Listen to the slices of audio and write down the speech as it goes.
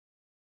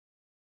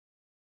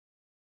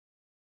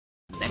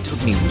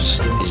News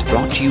is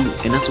brought to you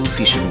in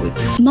association with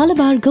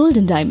Malabar Gold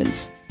and Diamonds.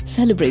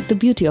 Celebrate the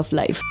beauty of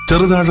life.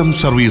 Cheruthazham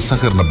service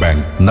സഹകരണ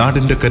bank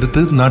നാടിന്റെ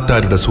കരുത്ത്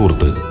നാട്ടാരുടെ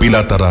സുഹൃത്ത്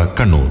Pilathara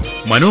Kannur.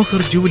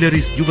 Manohar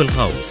jewelleries Jual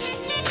house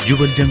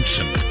Jual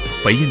junction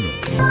Payyanur.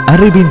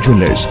 Arabian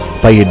Jewellers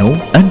Payyanur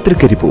and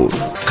Trikaripur.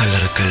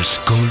 Kallarakkal's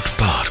gold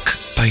park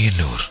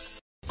Payyanur.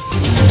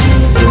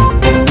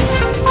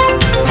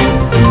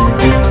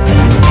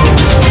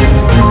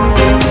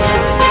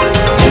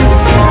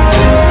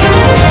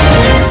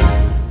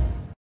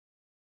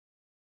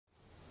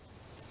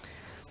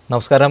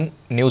 നമസ്കാരം,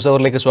 news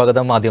അവറിലേക്ക്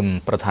സ്വാഗതം. ആദ്യം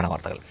പ്രധാന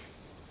വാർത്തകൾ.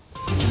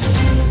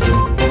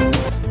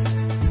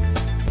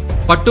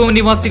 പട്ടുവം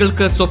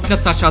നിവാസികൾക്ക് സ്വപ്ന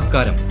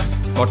സാക്ഷാത്കാരം.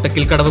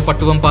 കോട്ടക്കൽ കടവ്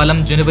പട്ടുവം പാലം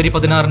ജനുവരി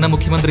 16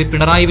 മുഖ്യമന്ത്രി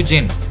പിണറായി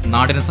വിജയൻ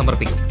നാടിന്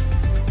സമർപ്പിക്കും.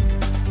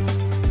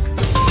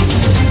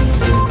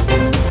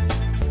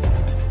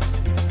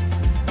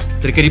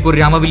 തൃക്കരിപ്പൂർ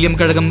രാമവില്യം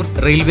കഴകം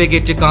റെയിൽവേ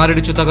ഗേറ്റ്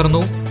കാറിടിച്ചു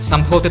തകർന്നു.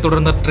 സംഭവത്തെ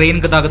തുടർന്ന് ട്രെയിൻ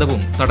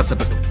ഗതാഗതവും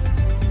തടസ്സപ്പെട്ടു.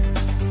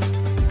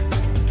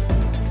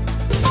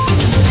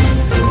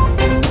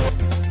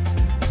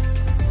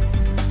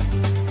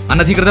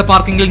 അനധികൃത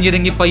പാർക്കിംഗിൽ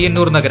ഞെരുങ്ങി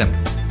പയ്യന്നൂർ നഗരം.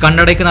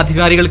 കണ്ണടയ്ക്കുന്ന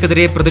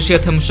അധികാരികൾക്കെതിരെ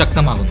പ്രതിഷേധം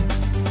ശക്തമാകുന്നു.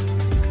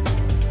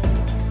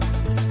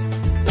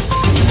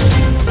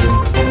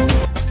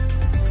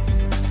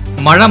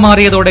 മഴ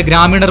മാറിയതോടെ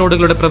ഗ്രാമീണ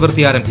റോഡുകളുടെ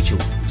പ്രവൃത്തി ആരംഭിച്ചു.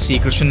 സി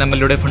കൃഷ്ണൻ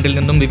എംഎൽഎയുടെ ഫണ്ടിൽ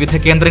നിന്നും വിവിധ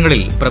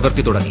കേന്ദ്രങ്ങളിൽ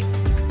പ്രവൃത്തി തുടങ്ങി.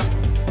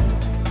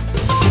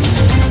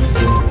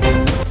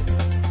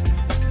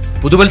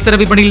 പുതുവത്സര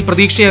വിപണിയിൽ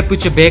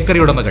പ്രതീക്ഷയർപ്പിച്ച്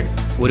ബേക്കറി ഉടമകൾ.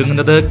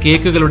 ഒരുങ്ങുന്നത്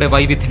കേക്കുകളുടെ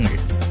വൈവിധ്യങ്ങൾ.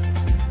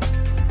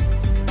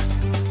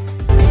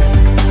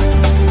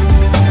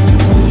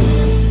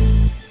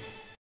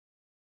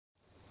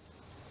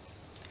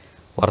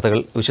 വാർത്തകൾ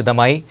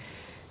വിശദമായി.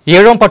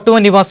 ഏഴോം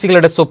പട്ടുവം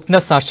നിവാസികളുടെ സ്വപ്ന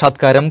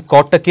സാക്ഷാത്കാരം.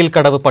 കോട്ടക്കൽ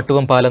കടവ്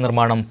പട്ടുവം പാല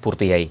നിർമ്മാണം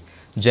പൂർത്തിയായി.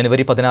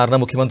 ജനുവരി 16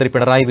 മുഖ്യമന്ത്രി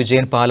പിണറായി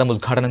വിജയൻ പാലം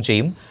ഉദ്ഘാടനം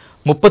ചെയ്യും.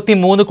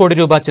 33 കോടി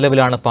രൂപ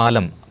ചെലവിലാണ്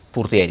പാലം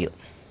പൂർത്തിയായത്.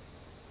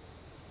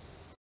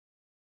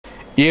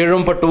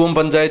 ഏഴും പട്ടുവം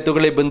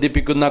പഞ്ചായത്തുകളെ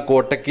ബന്ധിപ്പിക്കുന്ന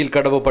കോട്ടക്കൽ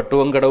കടവ്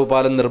പട്ടുവം കടവ്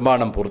പാലം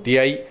നിർമ്മാണം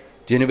പൂർത്തിയായി.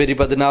 ജനുവരി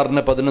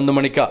 16 11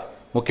 മണിക്ക്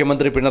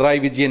മുഖ്യമന്ത്രി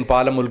പിണറായി വിജയൻ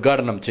പാലം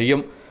ഉദ്ഘാടനം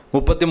ചെയ്യും.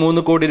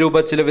 33 കോടി രൂപ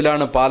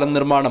ചെലവിലാണ് പാലം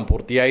നിർമ്മാണം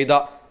പൂർത്തിയായത്.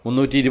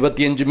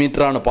 325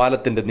 മീറ്ററാണ്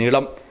പാലത്തിന്റെ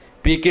നീളം.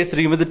 PK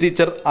ശ്രീമതി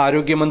ടീച്ചർ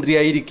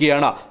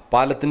ആരോഗ്യമന്ത്രിയായിരിക്കെയാണ്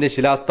പാലത്തിന്റെ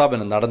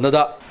ശിലാസ്ഥാപനം നടന്നത്.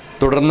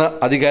 തുടർന്ന്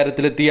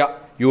അധികാരത്തിലെത്തിയ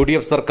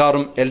UDF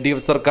സർക്കാരും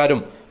LDF സർക്കാരും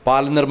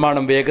പാല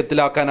നിർമ്മാണം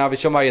വേഗത്തിലാക്കാൻ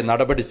ആവശ്യമായ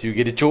നടപടി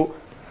സ്വീകരിച്ചു.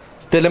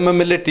 സ്ഥലം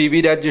MLA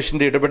TV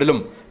രാജേഷിന്റെ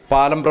ഇടപെടലും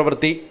പാലം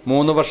പ്രവൃത്തി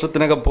 3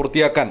 വർഷത്തിനകം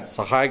പൂർത്തിയാക്കാൻ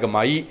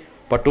സഹായകമായി.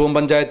 Pattuvam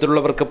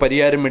പഞ്ചായത്തിലുള്ളവർക്ക്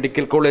Pariyaram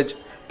medical college,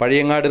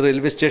 Pazhayangadi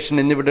railway station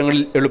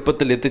എന്നിവിടങ്ങളിൽ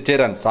എളുപ്പത്തിൽ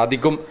എത്തിച്ചേരാൻ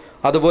സാധിക്കും.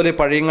 അതുപോലെ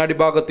പഴയങ്ങാടി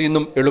ഭാഗത്തു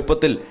നിന്നും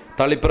എളുപ്പത്തിൽ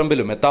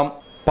തളിപ്പറമ്പിലും എത്താം.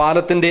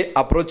 പാലത്തിന്റെ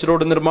അപ്രോച്ച്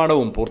റോഡ്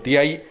നിർമ്മാണവും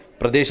പൂർത്തിയായി.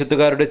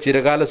 പ്രദേശത്തുകാരുടെ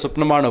ചിരകാല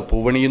സ്വപ്നമാണ്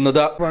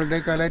പൂവണിയുന്നത്. വളരെ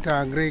കാലമായിട്ട്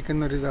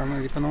ആഗ്രഹിക്കുന്ന ഒരു ഇതാണ്.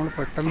 ഇതിപ്പോൾ നമ്മൾ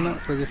പെട്ടെന്ന്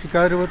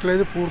പ്രതീക്ഷിക്കാത്ത രൂപത്തിൽ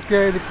ഇത്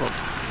പൂർത്തിയായതിപ്പോൾ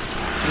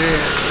ഇത്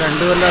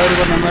 2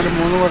 കൊല്ലം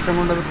 3 വർഷം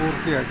കൊണ്ട് അത്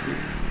പൂർത്തിയാക്കി.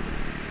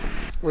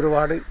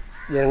 ഒരുപാട്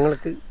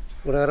ജനങ്ങൾക്ക്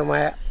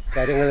ഗുണകരമായ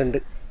കാര്യങ്ങളുണ്ട്.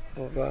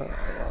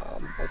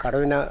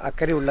 കടവിന്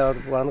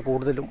അക്കരെയുള്ളവർക്കാണ്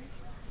കൂടുതലും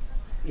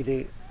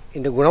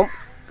ഇതിൻ്റെ ഗുണം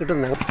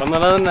കിട്ടുന്നത്.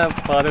 നല്ല തന്നെ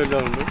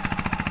പാലമില്ലാതുണ്ട്.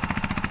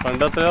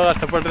 പണ്ടത്രയോ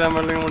കഷ്ടപ്പെട്ട്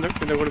കൊണ്ട്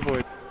പിന്നെ കൂടി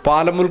പോയി.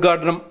 പാലം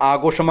ഉദ്ഘാടനം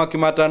ആഘോഷമാക്കി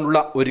മാറ്റാനുള്ള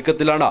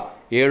ഒരുക്കത്തിലാണ്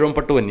ഏഴോം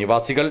പട്ടുവൻ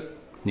നിവാസികൾ.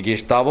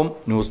 Nikesh താവും,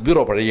 news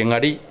bureau,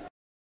 Pazhayangadi.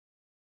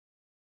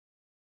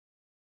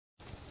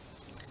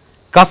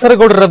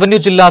 Kasaragod revenue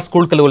ജില്ലാ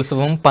സ്കൂൾ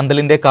കലോത്സവം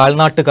പന്തലിന്റെ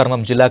കാൽനാട്ട്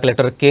കർമ്മം ജില്ലാ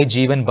കളക്ടർ K.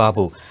 ജീവൻ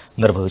ബാബു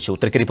നിർവഹിച്ചു.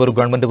 Trikaripur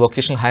government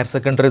vocational higher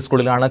secondary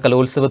സ്കൂളിലാണ്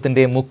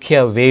കലോത്സവത്തിന്റെ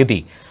മുഖ്യ വേദി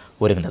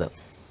ഒരുങ്ങുന്നത്.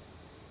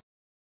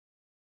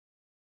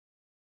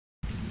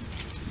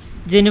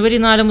 ജനുവരി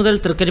 4 മുതൽ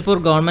Trikaripur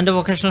government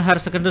vocational higher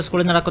secondary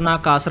സ്കൂളിൽ നടക്കുന്ന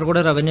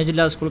കാസർഗോഡ് റവന്യൂ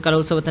ജില്ലാ സ്കൂൾ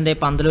കലോത്സവത്തിന്റെ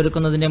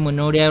പന്തലൊരുക്കുന്നതിന്റെ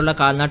മുന്നോടിയായുള്ള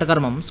കാൽനാട്ട്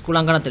കർമ്മം സ്കൂൾ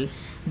അങ്കണത്തിൽ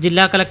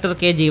ജില്ലാ കളക്ടർ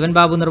K. ജീവൻ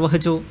ബാബു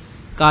നിർവഹിച്ചു.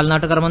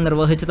 കാൽനാട്ട് കർമ്മം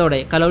നിർവഹിച്ചതോടെ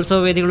കലോത്സവ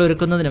വേദികൾ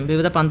ഒരുക്കുന്നതിനും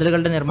വിവിധ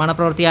പന്തലുകളുടെ നിർമ്മാണ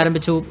പ്രവൃത്തി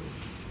ആരംഭിച്ചു.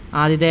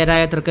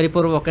 ആതിഥേയരായ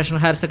തൃക്കരിപ്പൂർ വൊക്കേഷണൽ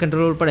ഹയർ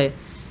സെക്കൻഡറി ഉൾപ്പെടെ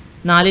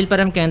 4ൽ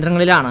പരം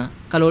കേന്ദ്രങ്ങളിലാണ്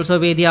കലോത്സവ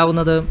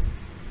വേദിയാവുന്നത്.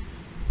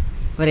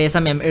 ഒരേ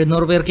സമയം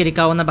 700 പേർക്ക്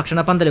ഇരിക്കാവുന്ന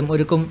ഭക്ഷണപ്പന്തലും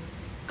ഒരുക്കും.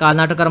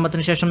 കാൽനാട്ട്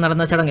കർമ്മത്തിനു ശേഷം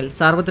നടന്ന ചടങ്ങിൽ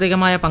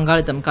സാർവത്രികമായ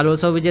പങ്കാളിത്തം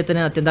കലോത്സവ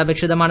വിജയത്തിന്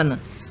അത്യന്താപേക്ഷിതമാണെന്ന്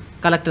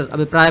കളക്ടർ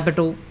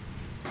അഭിപ്രായപ്പെട്ടു.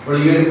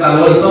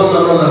 കലോത്സവം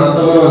നമ്മൾ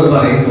നടത്തുമോ എന്ന്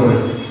പറയുമ്പോൾ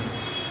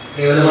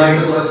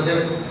കേവലമായിട്ട് കുറച്ച്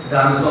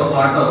ഡാൻസോ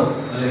പാട്ടോ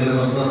അല്ലെങ്കിൽ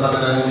നൃത്ത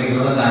സംഘടനകൾ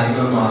ഇങ്ങനെയുള്ള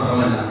കാര്യങ്ങൾ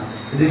മാത്രമല്ല,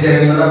 ഇത്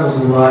ജനങ്ങളുടെ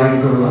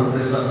പൊതുവായിട്ടുള്ള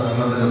ഒരു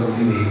സഹകരണത്തിന്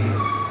കൂടി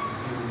വേദിയാണ്.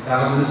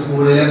 കാരണം ഇത്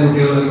സ്കൂളിലെ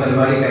കുട്ടികൾ ഒരു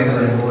പരിപാടിക്കായിട്ട്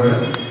വരുമ്പോൾ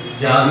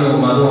ജാതിയോ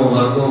മതമോ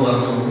വർഗമോ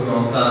വർണ്ണമോ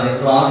നോക്കാതെ,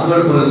 ക്ലാസ്സുകൾ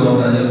പോലും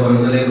നോക്കാതെ,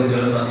 ഒൻപതിലെ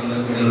കുട്ടികൾ 10ലെ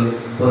കുട്ടികൾ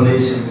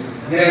ഒന്നിച്ച്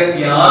ഇങ്ങനെ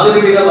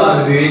യാതൊരുവിധ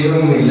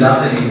വിവേചനവും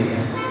ഇല്ലാത്ത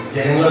രീതിയിൽ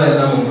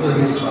ജനങ്ങളെല്ലാം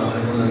ഒത്തൊരുമിച്ച്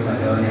പങ്കെടുക്കുന്ന ഒരു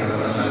പരിപാടിയാണ്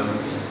നമ്മുടെ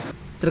കലോത്സവം.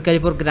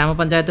 തൃക്കരിപ്പൂർ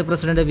ഗ്രാമപഞ്ചായത്ത്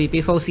പ്രസിഡന്റ്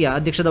VP ഫൗസിയ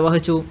അധ്യക്ഷത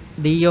വഹിച്ചു.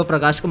 DEO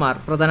Prakash Kumar,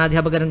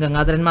 പ്രധാനാധ്യാപകൻ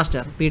Gangadharan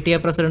master, PTA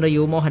president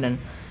U Mohanan,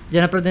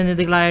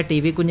 ജനപ്രതിനിധികളായ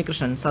TV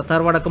Kunhikrishnan,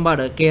 Sattar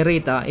Vadakkumpad, K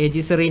Reetha, AG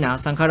Serena,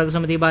 സംഘാടക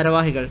സമിതി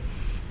ഭാരവാഹികൾ,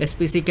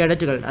 SPC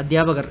കേഡറ്റുകൾ,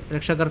 അധ്യാപകർ,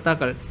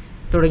 രക്ഷകർത്താക്കൾ,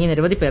 തുടങ്ങി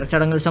നിരവധി പേർ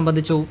ചടങ്ങിൽ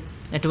സംബന്ധിച്ചു.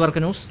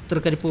 Network news,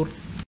 Trikaripur.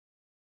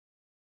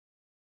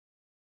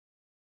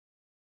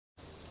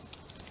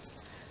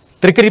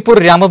 Trikaripur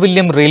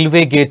Ramavilyam railway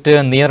gate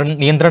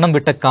നിയന്ത്രണം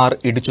വിട്ട കാർ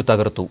ഇടിച്ചു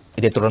തകർത്തു.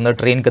 ഇതേ തുടർന്ന്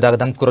ട്രെയിൻ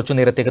ഗതാഗതം കുറച്ചു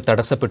നേരത്തേക്ക്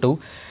തടസ്സപ്പെട്ടു.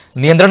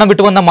 നിയന്ത്രണം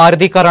വിട്ടുവന്ന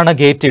മാരുതി കാറാണ്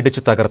ഗേറ്റ്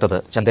ഇടിച്ചു തകർത്തത്.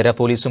 ചന്ദേര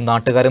പോലീസും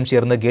നാട്ടുകാരും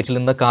ചേർന്ന് ഗേറ്റിൽ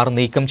നിന്ന് കാർ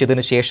നീക്കം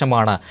ചെയ്തതിനു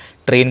ശേഷമാണ്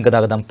ട്രെയിൻ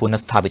ഗതാഗതം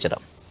പുനഃസ്ഥാപിച്ചത്.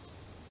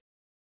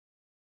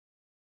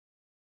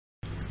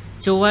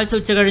 ചൊവ്വാഴ്ച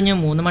ഉച്ചകഴിഞ്ഞ്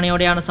 3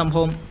 മണിയോടെയാണ്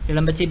സംഭവം.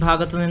 ഇളമ്പച്ചി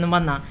ഭാഗത്തു നിന്നും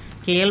വന്ന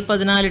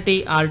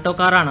KL14T ആൾട്ടോ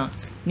കാറാണ്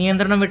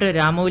നിയന്ത്രണം വിട്ട്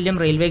രാമവില്യം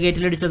റെയിൽവേ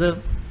ഗേറ്റിലിടിച്ചത്.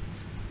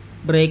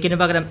 ബ്രേക്കിന്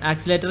പകരം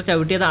ആക്സിലേറ്റർ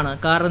ചവിട്ടിയതാണ്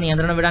കാർ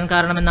നിയന്ത്രണം വിടാൻ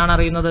കാരണമെന്നാണ്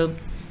അറിയുന്നത്.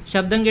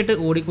 ശബ്ദം കേട്ട്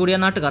ഓടിക്കൂടിയ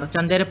നാട്ടുകാർ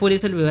ചന്ദേര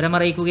പോലീസിൽ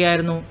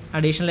വിവരമറിയിക്കുകയായിരുന്നു.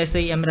 അഡീഷണൽ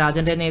SI M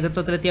രാജന്റെ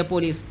നേതൃത്വത്തിലെത്തിയ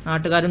പോലീസ്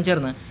നാട്ടുകാരും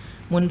ചേർന്ന്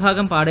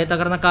മുൻഭാഗം പാടെ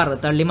തകർന്ന കാർ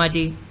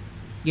തള്ളിമാറ്റി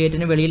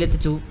ഗേറ്റിന്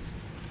വെളിയിലെത്തിച്ചു.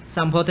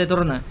 സംഭവത്തെ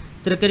തുടർന്ന്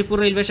തൃക്കരിപ്പൂർ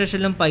റെയിൽവേ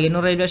സ്റ്റേഷനിലും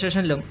പയ്യന്നൂർ റെയിൽവേ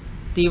സ്റ്റേഷനിലും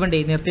തീവണ്ടി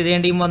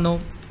നിർത്തിയിടേണ്ടിയും വന്നു.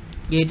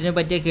 ഗേറ്റിന്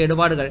പറ്റിയ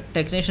കേടുപാടുകൾ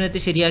ടെക്നീഷ്യൻ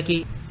എത്തി ശരിയാക്കി.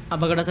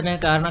 അപകടത്തിന്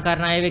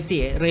കാരണക്കാരനായ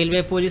വ്യക്തിയെ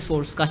റെയിൽവേ പോലീസ്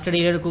ഫോഴ്സ്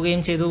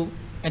കസ്റ്റഡിയിലെടുക്കുകയും ചെയ്തു.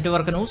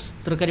 Network news,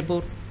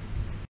 Trikaripur.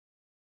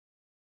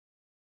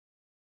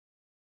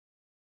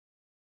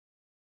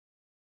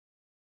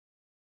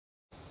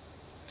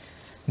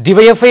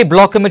 DYFI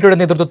block കമ്മിറ്റിയുടെ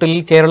നേതൃത്വത്തിൽ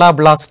കേരള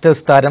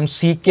ബ്ലാസ്റ്റേഴ്സ് താരം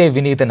CK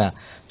വിനീതിന്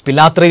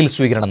പിലാത്രയിൽ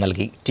സ്വീകരണം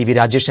നൽകി. TV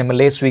രാജേഷ്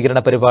MLA സ്വീകരണ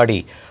പരിപാടി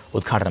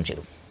ഉദ്ഘാടനം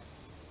ചെയ്തു.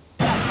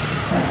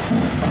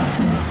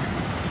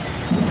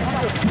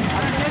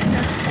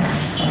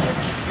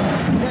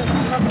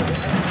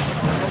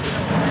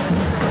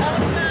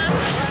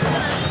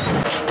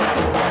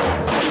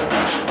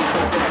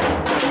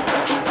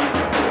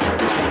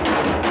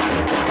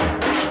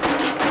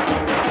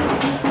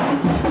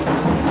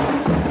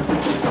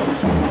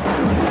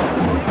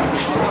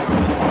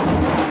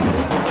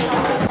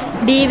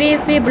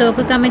 ഡിവൈഎഫ്ഐ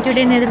ബ്ലോക്ക്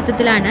കമ്മിറ്റിയുടെ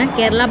നേതൃത്വത്തിലാണ്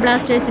കേരള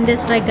ബ്ലാസ്റ്റേഴ്സിന്റെ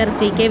സ്ട്രൈക്കർ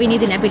CK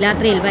വിനീതിന്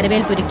പിലാത്രയിൽ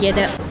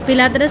വരവേൽപ്പൊരുക്കിയത്.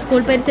 പിലാത്ര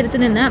സ്കൂൾ പരിസരത്ത്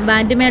നിന്ന്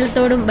ബാൻഡ്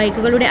മേളത്തോടും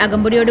ബൈക്കുകളുടെ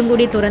അകമ്പടിയോടും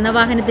കൂടി തുറന്ന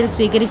വാഹനത്തിൽ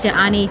സ്വീകരിച്ച്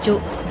ആനയിച്ചു.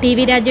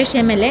 TV രാജേഷ്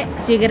MLA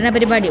സ്വീകരണ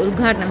പരിപാടി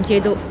ഉദ്ഘാടനം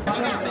ചെയ്തു.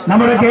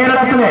 നമ്മുടെ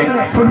കേരളത്തിലെ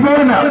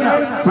ഫുട്ബോളിന്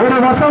ഒരു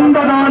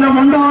വസന്തകാലം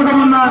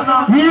ഉണ്ടാകുമെന്ന്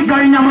ഈ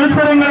കഴിഞ്ഞ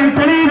മത്സരങ്ങളിൽ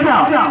തെളിയിച്ച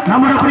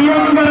നമ്മുടെ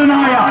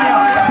പ്രിയങ്കരനായ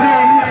ശ്രീ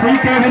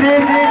CK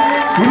വിനീത്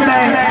ഇവിടെ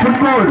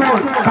ഫുട്ബോൾ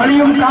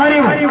കളിയും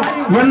കാര്യവും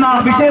എന്ന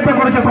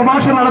വിഷയത്തെക്കുറിച്ച്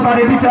പ്രഭാഷണം നടത്താൻ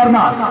എത്തിച്ചേർന്ന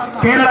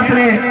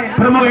കേരളത്തിലെ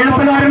പ്രമുഖ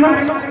എഴുത്തുകാരനും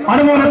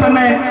അതുപോലെ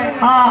തന്നെ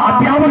ആ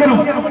അധ്യാപകനും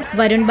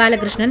വരുൺ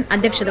ബാലകൃഷ്ണൻ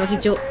അധ്യക്ഷത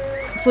വഹിച്ചു.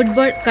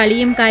 ഫുട്ബോൾ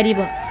കളിയും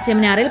കാര്യവും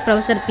സെമിനാറിൽ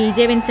പ്രൊഫസർ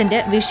PJ വിൻസെന്റ്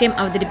വിഷയം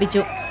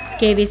അവതരിപ്പിച്ചു.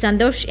 KV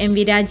Santhosh, MV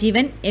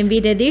Rajeevan, MV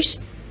Ratheesh,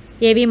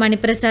 AV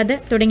Maniprasad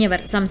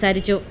തുടങ്ങിയവർ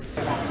സംസാരിച്ചു.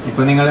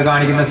 ഇപ്പോൾ നിങ്ങൾ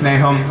കാണിക്കുന്ന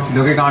സ്നേഹം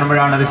ഇതൊക്കെ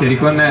കാണുമ്പോഴാണ് അത്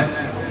ശരിക്കും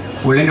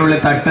ഉള്ളിൻ്റെ ഉള്ളിൽ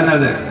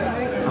തട്ടുന്നത്.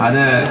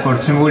 അത്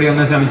കുറച്ചും കൂടി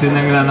ഒന്ന്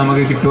ശ്രമിച്ചിരുന്നെങ്കിൽ അത്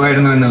നമുക്ക്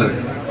കിട്ടുമായിരുന്നു എന്നുള്ളത്.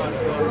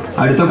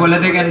 അടുത്ത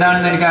കൊല്ലത്തേക്ക്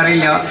എന്താണെന്ന്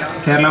എനിക്കറിയില്ല.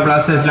 കേരള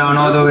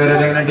ബ്ലാസ്റ്റേഴ്സിലാണോ അതോ വേറെ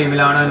ഏതെങ്കിലും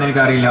ടീമിലാണോ എന്ന്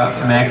എനിക്കറിയില്ല.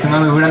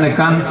 മാക്സിമം ഇവിടെ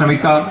നിൽക്കാൻ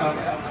ശ്രമിക്കാം.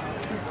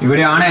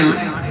 ഇവിടെയാണ്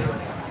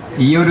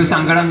ഈ ഒരു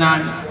സങ്കടം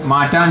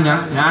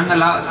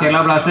ഞാനെന്നല്ല,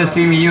 കേരള ബ്ലാസ്റ്റേഴ്സ്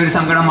ടീം ഈ ഒരു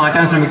സങ്കടം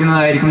മാറ്റാൻ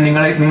ശ്രമിക്കുന്നതായിരിക്കും.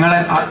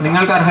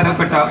 നിങ്ങൾക്ക്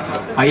അർഹതപ്പെട്ട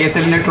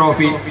ISLന്റെ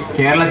ട്രോഫി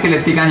കേരളത്തിൽ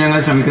എത്തിക്കാൻ ഞങ്ങൾ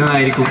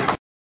ശ്രമിക്കുന്നതായിരിക്കും.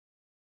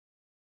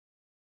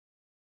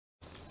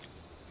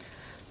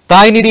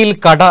 തായ്നീരിയിൽ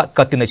കട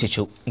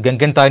കത്തിനശിച്ചു.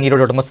 ഗംഗൻ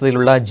തായ്നീരുടെ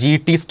ഉടമസ്ഥതയിലുള്ള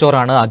GT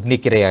സ്റ്റോറാണ്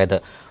അഗ്നിക്കിരയായത്.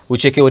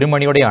 ഉച്ചയ്ക്ക് 1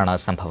 മണിയോടെയാണ്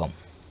സംഭവം.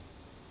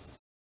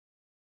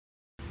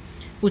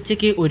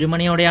 ഉച്ചയ്ക്ക് 1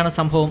 മണിയോടെയാണ്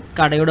സംഭവം.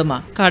 കടയുടമ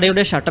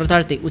കടയുടെ ഷട്ടർ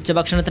താഴ്ത്തി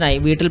ഉച്ചഭക്ഷണത്തിനായി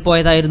വീട്ടിൽ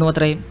പോയതായിരുന്നു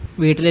അത്രേ.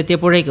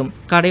 വീട്ടിലെത്തിയപ്പോഴേക്കും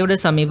കടയുടെ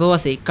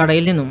സമീപവാസി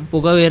കടയിൽ നിന്നും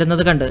പുക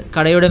ഉയരുന്നത് കണ്ട്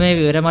കടയുടമയെ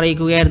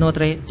വിവരമറിയിക്കുകയായിരുന്നു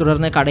അത്രേ.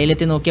 തുടർന്ന്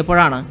കടയിലെത്തി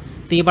നോക്കിയപ്പോഴാണ്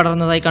തീ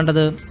പടർന്നതായി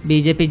കണ്ടത്.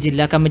 BJP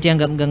ജില്ലാ കമ്മിറ്റി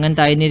അംഗം ഗംഗൻ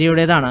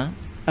തായ്നീരിയുടേതാണ്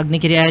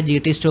അഗ്നിക്കിരയായ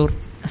GT സ്റ്റോർ.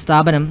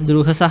 സ്ഥാപനം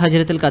ദുരൂഹ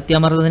സാഹചര്യത്തിൽ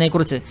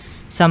കത്തിയമർന്നതിനെക്കുറിച്ച്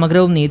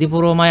സമഗ്രവും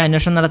നീതിപൂർവമായ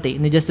അന്വേഷണം നടത്തി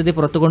നിജസ്ഥിതി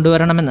പുറത്തു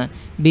കൊണ്ടുവരണമെന്ന്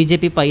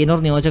BJP പയ്യന്നൂർ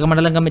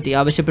നിയോജകമണ്ഡലം കമ്മിറ്റി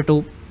ആവശ്യപ്പെട്ടു.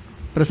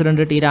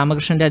 പ്രസിഡന്റ് T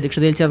രാമകൃഷ്ണന്റെ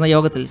അധ്യക്ഷതയിൽ ചേർന്ന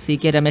യോഗത്തിൽ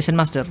CK Rameshan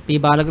master, P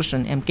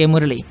Balakrishnan, MK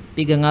Murali,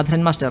 P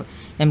Gangadharan master,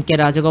 MK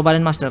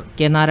Rajagopalan master,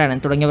 K Narayanan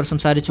തുടങ്ങിയവർ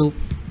സംസാരിച്ചു.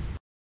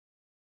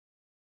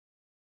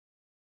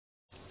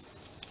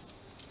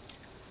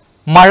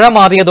 മഴ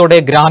മാറിയതോടെ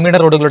ഗ്രാമീണ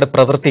റോഡുകളുടെ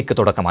പ്രവൃത്തിക്ക്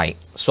തുടക്കമായി.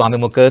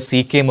 സ്വാമിമുക്ക്,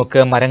 CK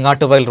മുക്ക്,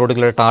 മരങ്ങാട്ടുവയൽ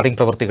റോഡുകളുടെ ടാറിംഗ്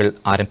പ്രവൃത്തികൾ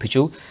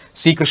ആരംഭിച്ചു.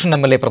 C കൃഷ്ണൻ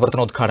MLA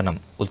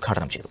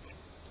ഉദ്ഘാടനം ചെയ്തു.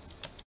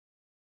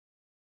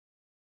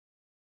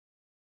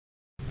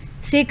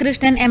 C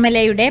കൃഷ്ണൻ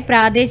MLAയുടെ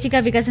പ്രാദേശിക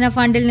വികസന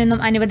ഫണ്ടിൽ നിന്നും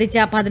അനുവദിച്ച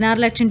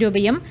 16 ലക്ഷം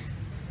രൂപയും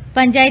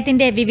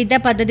പഞ്ചായത്തിന്റെ വിവിധ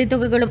പദ്ധതി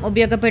തുകകളും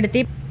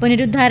ഉപയോഗപ്പെടുത്തി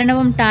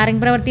പുനരുദ്ധാരണവും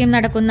ടാറിംഗ് പ്രവൃത്തിയും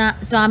നടക്കുന്ന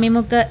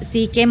സ്വാമിമുക്ക്,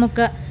 CK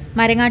മുക്ക്,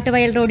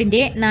 മരങ്ങാട്ടുവയൽ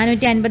റോഡിന്റെ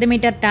 450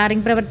 മീറ്റർ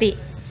ടാറിംഗ് പ്രവൃത്തി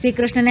C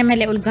കൃഷ്ണൻ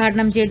MLA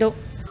ഉദ്ഘാടനം ചെയ്തു.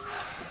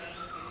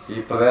 ഈ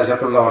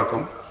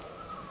പ്രദേശത്തുള്ളവർക്കും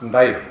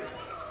ഉണ്ടായിരുന്നു,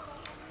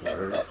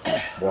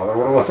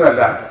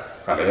 ബോധപൂർവമല്ല,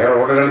 പല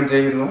റോഡുകളും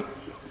ചെയ്യുന്നു,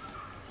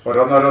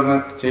 ഓരോന്നോരോന്ന്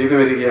ചെയ്തു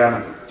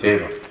വരികയാണ്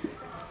ചെയ്യുന്നത്.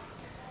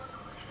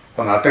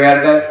 അപ്പോൾ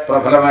നാട്ടുകാരുടെ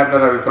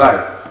പ്രബലമായിട്ടുള്ളൊരു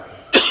അഭിപ്രായം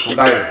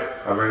ഉണ്ടായിരുന്നു,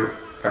 അത്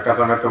തക്ക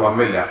സമയത്ത്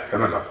വന്നില്ല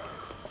എന്നുള്ളത്.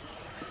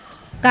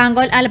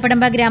 കാങ്കോൽ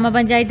ആലപ്പടമ്പ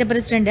ഗ്രാമപഞ്ചായത്ത്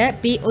പ്രസിഡന്റ്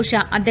പി ഉഷ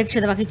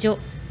അധ്യക്ഷത വഹിച്ചു.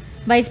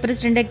 Vice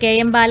president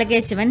K M.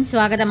 ബാലകേശവൻ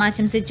സ്വാഗതം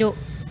ആശംസിച്ചു.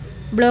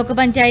 ബ്ലോക്ക്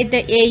പഞ്ചായത്ത്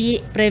എഇ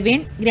പ്രവീൺ,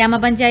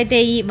 ഗ്രാമപഞ്ചായത്ത്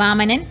എഇ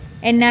വാമനൻ,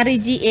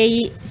 NREG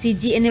എഇ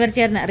സിജി എന്നിവർ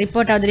ചേർന്ന്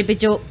റിപ്പോർട്ട്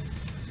അവതരിപ്പിച്ചു.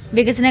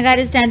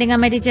 വികസനകാര്യ standing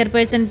committee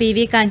chairperson P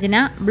V കാഞ്ചന,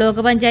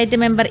 block panchayat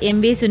member M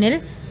V Sunil,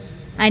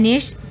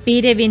 Aneesh, P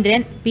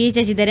Raveendran, P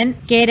Sasidharan,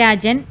 K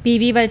Rajan, P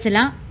V Vatsala,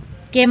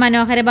 K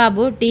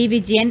മനോഹരബാബു, T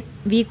Vijayan,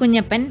 V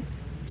Kunjappan,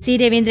 C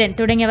Raveendran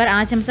തുടങ്ങിയവർ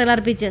ആശംസകൾ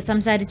അർപ്പിച്ച്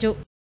സംസാരിച്ചു.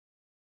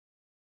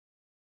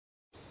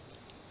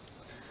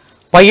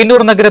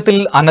 പയ്യന്നൂർ നഗരത്തിൽ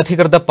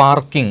അനധികൃത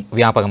പാർക്കിംഗ്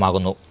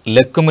വ്യാപകമാകുന്നു.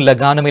 ലക്കും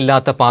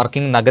ലഗാനുമില്ലാത്ത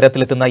പാർക്കിംഗ്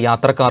നഗരത്തിലെത്തുന്ന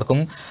യാത്രക്കാർക്കും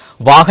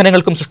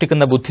വാഹനങ്ങൾക്കും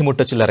സൃഷ്ടിക്കുന്ന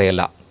ബുദ്ധിമുട്ട്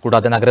ചില്ലറയല്ല.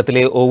 കൂടാതെ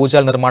നഗരത്തിലെ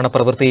ഓവുചാൽ നിർമ്മാണ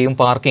പ്രവൃത്തിയെയും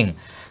പാർക്കിംഗ്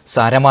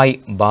സാരമായി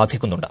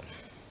ബാധിക്കുന്നുണ്ട്.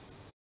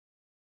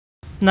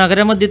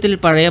 നഗരമധ്യത്തിൽ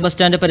പഴയ ബസ്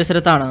സ്റ്റാൻഡ്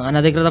പരിസരത്താണ്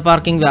അനധികൃത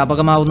പാർക്കിംഗ്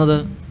വ്യാപകമാവുന്നത്.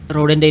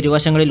 റോഡിന്റെ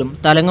ഇരുവശങ്ങളിലും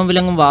തലങ്ങും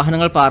വിലങ്ങും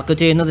വാഹനങ്ങൾ പാർക്ക്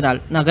ചെയ്യുന്നതിനാൽ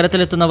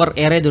നഗരത്തിലെത്തുന്നവർ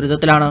ഏറെ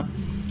ദുരിതത്തിലാണ്.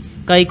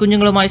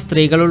 കൈക്കുഞ്ഞുങ്ങളുമായി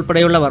സ്ത്രീകൾ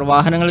ഉൾപ്പെടെയുള്ളവർ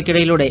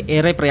വാഹനങ്ങൾക്കിടയിലൂടെ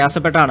ഏറെ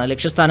പ്രയാസപ്പെട്ടാണ്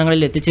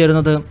ലക്ഷ്യസ്ഥാനങ്ങളിൽ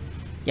എത്തിച്ചേരുന്നത്.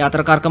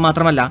 യാത്രക്കാർക്ക്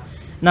മാത്രമല്ല,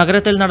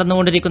 നഗരത്തിൽ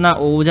നടന്നുകൊണ്ടിരിക്കുന്ന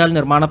ഓവുചാൽ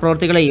നിർമ്മാണ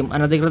പ്രവൃത്തികളെയും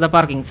അനധികൃത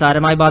പാർക്കിംഗ്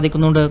സാരമായി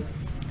ബാധിക്കുന്നുണ്ട്.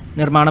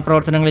 നിർമ്മാണ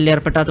പ്രവർത്തനങ്ങളിൽ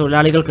ഏർപ്പെട്ട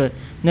തൊഴിലാളികൾക്ക്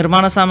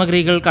നിർമ്മാണ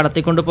സാമഗ്രികൾ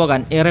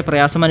കടത്തിക്കൊണ്ടുപോകാൻ ഏറെ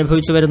പ്രയാസം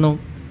അനുഭവിച്ചു വരുന്നു.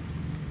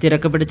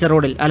 തിരക്ക് പിടിച്ച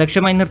റോഡിൽ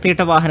അലക്ഷ്യമായി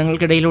നിർത്തിയിട്ട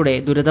വാഹനങ്ങൾക്കിടയിലൂടെ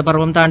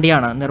ദുരിതപർവം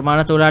താണ്ടിയാണ് നിർമ്മാണ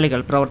തൊഴിലാളികൾ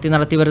പ്രവൃത്തി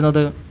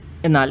നടത്തിവരുന്നത്.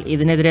 എന്നാൽ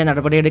ഇതിനെതിരെ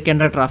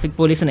നടപടിയെടുക്കേണ്ട ട്രാഫിക്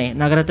പോലീസിനെ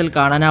നഗരത്തിൽ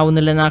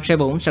കാണാനാവുന്നില്ലെന്ന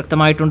ആക്ഷേപവും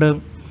ശക്തമായിട്ടുണ്ട്.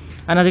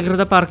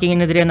 അനധികൃത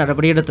പാർക്കിങ്ങിനെതിരെ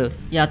നടപടിയെടുത്ത്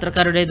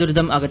യാത്രക്കാരുടെ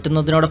ദുരിതം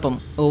അകറ്റുന്നതിനോടൊപ്പം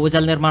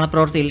ഓവുചാൽ നിർമ്മാണ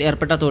പ്രവൃത്തിയിൽ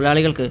ഏർപ്പെട്ട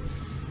തൊഴിലാളികൾക്ക്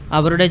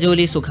അവരുടെ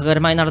ജോലി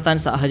സുഖകരമായി നടത്താൻ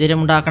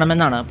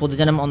സാഹചര്യമുണ്ടാക്കണമെന്നാണ്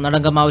പൊതുജനം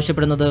ഒന്നടങ്കം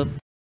ആവശ്യപ്പെടുന്നത്.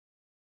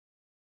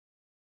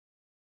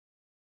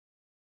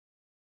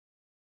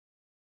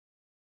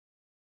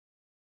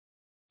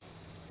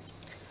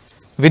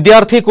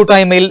 വിദ്യാർത്ഥി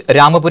കൂട്ടായ്മയിൽ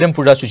രാമപുരം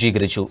പുഴ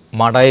ശുചീകരിച്ചു.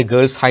 മാടായി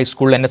ഗേൾസ്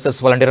ഹൈസ്കൂൾ NSS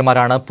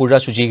വളണ്ടിയർമാരാണ് പുഴ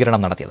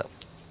ശുചീകരണം നടത്തിയത്.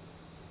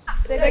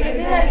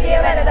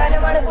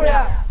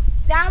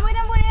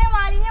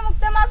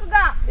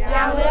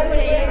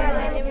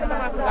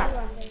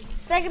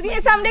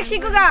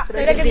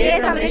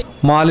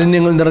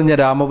 മാലിന്യങ്ങൾ നിറഞ്ഞ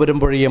രാമപുരം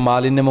പുഴയെ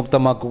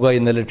മാലിന്യമുക്തമാക്കുക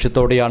എന്ന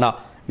ലക്ഷ്യത്തോടെയാണ്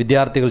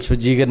വിദ്യാർത്ഥികൾ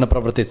ശുചീകരണ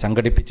പ്രവൃത്തി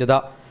സംഘടിപ്പിച്ചത്.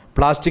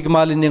 പ്ലാസ്റ്റിക്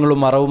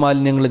മാലിന്യങ്ങളും മറവ്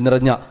മാലിന്യങ്ങളും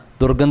നിറഞ്ഞ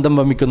ദുർഗന്ധം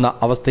വമിക്കുന്ന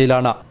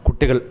അവസ്ഥയിലാണ്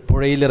കുട്ടികൾ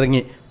പുഴയിലിറങ്ങി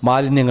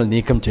മാലിന്യങ്ങൾ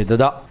നീക്കം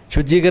ചെയ്തത്.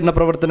 ശുചീകരണ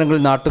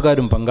പ്രവർത്തനങ്ങളിൽ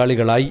നാട്ടുകാരും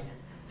പങ്കാളികളായി.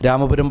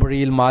 രാമപുരം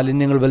പുഴയിൽ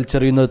മാലിന്യങ്ങൾ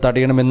വലിച്ചെറിയുന്നത്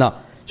തടയണമെന്ന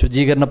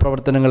ശുചീകരണ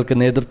പ്രവർത്തനങ്ങൾക്ക്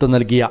നേതൃത്വം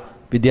നൽകിയ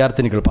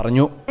വിദ്യാർത്ഥിനികൾ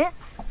പറഞ്ഞു.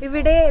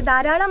 ഇവിടെ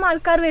ധാരാളം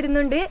ആൾക്കാർ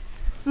വരുന്നുണ്ട്.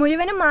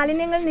 മുഴുവനും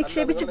മാലിന്യങ്ങൾ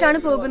നിക്ഷേപിച്ചിട്ടാണ്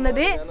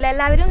പോകുന്നത്.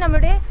 എല്ലാവരും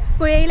നമ്മുടെ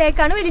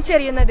പുഴയിലേക്കാണ്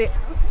വലിച്ചെറിയുന്നത്.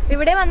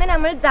 ഇവിടെ വന്ന്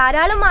നമ്മൾ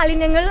ധാരാളം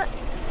മാലിന്യങ്ങൾ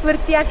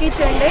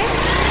വൃത്തിയാക്കിയിട്ടുണ്ട്.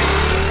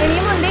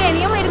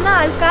 ഇനിയും വരുന്ന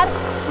ആൾക്കാർ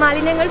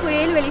മാലിന്യങ്ങൾ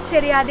പുഴയിൽ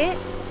വലിച്ചെറിയാതെ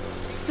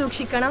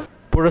സൂക്ഷിക്കണം.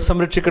 പുഴ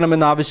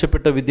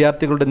സംരക്ഷിക്കണമെന്നാവശ്യപ്പെട്ട്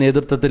വിദ്യാർത്ഥികളുടെ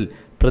നേതൃത്വത്തിൽ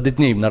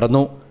പ്രതിജ്ഞയും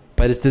നടന്നു.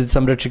 പരിസ്ഥിതി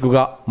സംരക്ഷിക്കുക,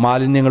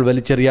 മാലിന്യങ്ങൾ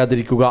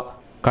വലിച്ചെറിയാതിരിക്കുക,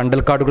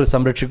 കണ്ടൽക്കാടുകൾ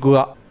സംരക്ഷിക്കുക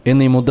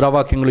എന്നീ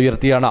മുദ്രാവാക്യങ്ങൾ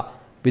ഉയർത്തിയാണ്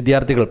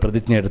വിദ്യാർത്ഥികൾ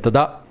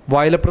പ്രതിജ്ഞയെടുത്തത്.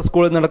 വയലപ്ര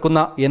സ്കൂളിൽ നടക്കുന്ന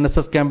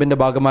NSS ക്യാമ്പിന്റെ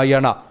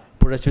ഭാഗമായാണ്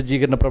പുഴ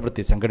ശുചീകരണ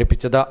പ്രവൃത്തി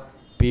സംഘടിപ്പിച്ചത്.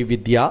 പി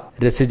വിദ്യ,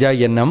 രസിജ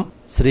NM,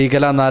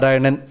 Sreekala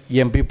Narayanan,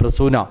 MP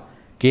Prasoona,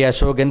 K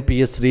Ashokan,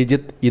 PS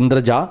Sreejith,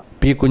 Indraja,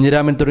 P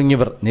Kunhiraman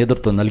തുടങ്ങിയവർ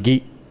നേതൃത്വം നൽകി.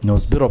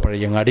 News bureau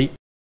Pazhayangadi.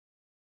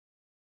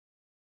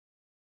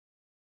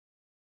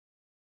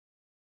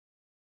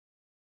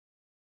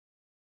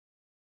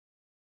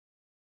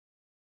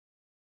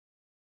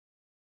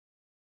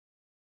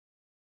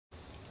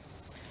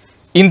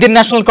 Indian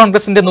national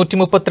കോൺഗ്രസിന്റെ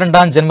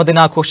 132ാം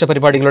ജന്മദിനാഘോഷ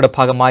പരിപാടികളുടെ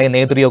ഭാഗമായ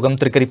നേതൃയോഗം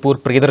തൃക്കരിപ്പൂർ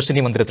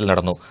പ്രിയദർശിനി മന്ദിരത്തിൽ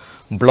നടന്നു.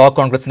 ബ്ലോക്ക്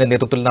കോൺഗ്രസിന്റെ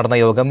നേതൃത്വത്തിൽ നടന്ന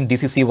യോഗം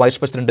DCC vice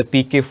president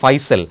PK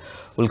Faisal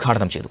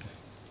ഉദ്ഘാടനം ചെയ്തു.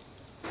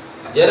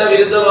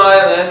 ജനവിരുദ്ധമായ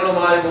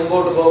നയങ്ങളുമായി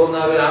മുമ്പോട്ട് പോകുന്ന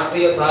ഒരു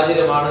രാഷ്ട്രീയ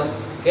സാഹചര്യമാണ്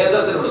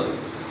കേന്ദ്രത്തിലുള്ളത്.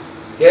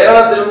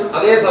 കേരളത്തിലും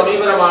അതേ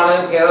സമീപനമാണ്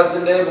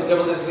കേരളത്തിന്റെ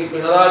മുഖ്യമന്ത്രി ശ്രീ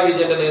പിണറായി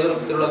വിജയന്റെ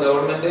നേതൃത്വത്തിലുള്ള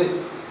ഗവൺമെന്റ്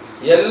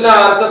എല്ലാ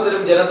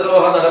അർത്ഥത്തിലും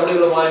ജനദ്രോഹ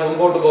നടപടികളുമായി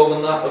മുമ്പോട്ട്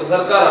പോകുന്ന ഒരു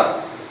സർക്കാരാണ്.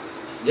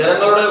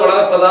 ജനങ്ങളുടെ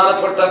വളരെ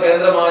പ്രധാനപ്പെട്ട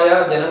കേന്ദ്രമായ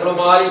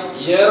ജനങ്ങളുമായി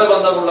ഏറെ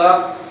ബന്ധമുള്ള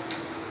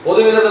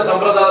പൊതുവിതരണ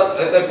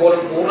സമ്പ്രദായത്തെ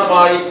പോലും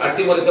പൂർണ്ണമായി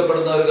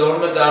അട്ടിമറിക്കപ്പെടുന്ന ഒരു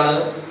ഗവൺമെന്റാണ്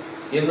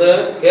ഇന്ന്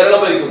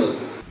കേരളം ഭരിക്കുന്നത്.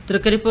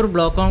 Trikaripur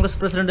block Congress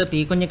president P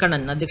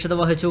Kunhikannan അധ്യക്ഷത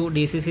വഹിച്ചു.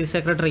 DCC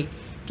സെക്രട്ടറി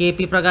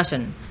KP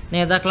പ്രകാശൻ,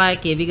 നേതാക്കളായ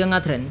KV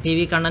Gangadharan, PV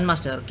Kannan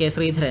master, K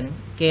Sreedharan,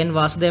 KN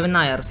Vasudevan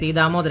Nair, C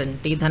Damodaran,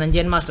 T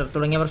Dhananjayan master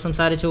തുടങ്ങിയവർ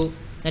സംസാരിച്ചു.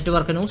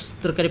 Network news,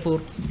 Trikaripur.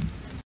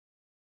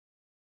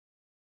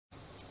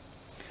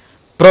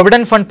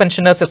 Provident fund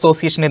pensioners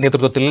അസോസിയേഷന്റെ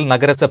നേതൃത്വത്തിൽ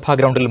നഗരസഭാ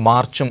ഗ്രൗണ്ടിൽ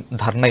മാർച്ചും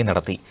ധർണയും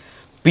നടത്തി.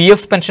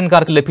 PF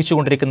പെൻഷൻകാർക്ക്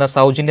ലഭിച്ചുകൊണ്ടിരിക്കുന്ന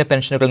സൗജന്യ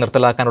പെൻഷനുകൾ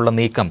നിർത്തലാക്കാനുള്ള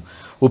നീക്കം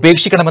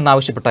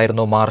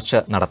ഉപേക്ഷിക്കണമെന്നാവശ്യപ്പെട്ടായിരുന്നു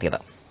മാർച്ച് നടത്തിയത്.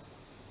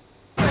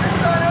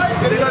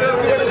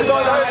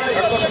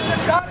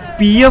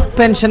 PF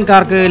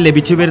പെൻഷൻകാർക്ക്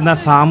ലഭിച്ചുവരുന്ന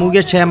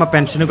സാമൂഹ്യക്ഷേമ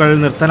പെൻഷനുകൾ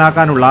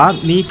നിർത്തലാക്കാനുള്ള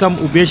നീക്കം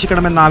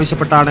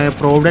ഉപേക്ഷിക്കണമെന്നാവശ്യപ്പെട്ടാണ്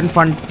provident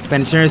fund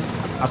pensioners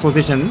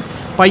association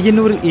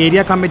Payyanur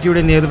area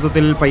കമ്മിറ്റിയുടെ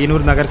നേതൃത്വത്തിൽ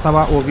പയ്യന്നൂർ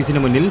നഗരസഭാ ഓഫീസിന്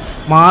മുന്നിൽ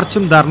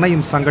മാർച്ചും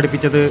ധർണയും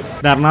സംഘടിപ്പിച്ചത്.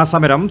 ധർണാ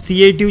സമരം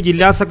CITU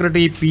ജില്ലാ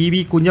സെക്രട്ടറി PV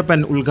കുഞ്ഞപ്പൻ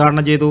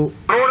ഉദ്ഘാടനം ചെയ്തു.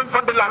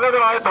 ഫണ്ടിൽ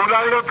അംഗങ്ങളായ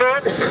തൊഴിലാളികൾക്ക്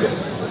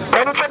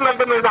പെൻഷൻ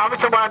നൽകുന്നതിന്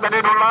ആവശ്യമായ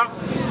നിലയിലുള്ള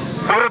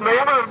ഒരു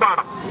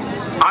നിയമനിർമ്മാണം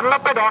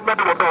അന്നത്തെ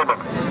ഗവൺമെന്റ് കൊണ്ടുവന്നു.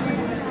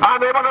 ആ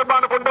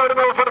നിയമനിർമ്മാണം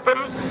കൊണ്ടുവരുന്ന അവസരത്തിൽ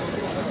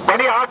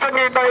വലിയ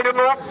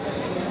ആശങ്കയുണ്ടായിരുന്നു.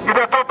 ഇത്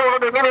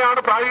എത്രത്തോളം എങ്ങനെയാണ്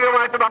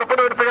പ്രായോഗികമായിട്ട് നടപ്പിൽ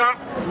വരുത്തുക,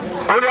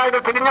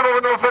 തൊഴിലാളികൾ പിരിഞ്ഞു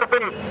പോകുന്ന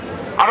അവസരത്തിൽ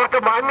അവർക്ക്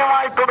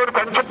മാന്യമായിട്ടുള്ള ഒരു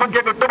പെൻഷൻ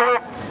സംഖ്യ കിട്ടുമോ,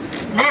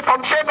 ഈ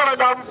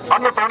സംശയങ്ങളെല്ലാം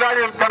അന്ന്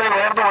തൊഴിലാളികൾക്കിടയിൽ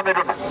ഉയർന്നു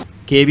വന്നിരുന്നു.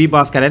 KV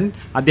ഭാസ്കരൻ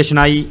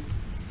അധ്യക്ഷനായി.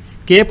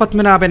 K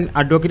Padmanabhan,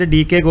 advocate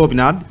DK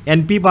Gopinath,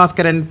 NP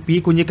Bhaskaran, P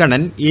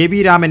Kunhikannan,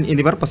 AV Raman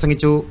എന്നിവർ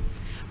പ്രസംഗിച്ചു.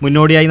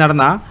 മുന്നോടിയായി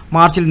നടന്ന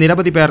മാർച്ചിൽ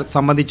നിരവധി പേർ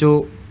സംബന്ധിച്ചു.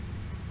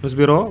 News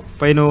bureau,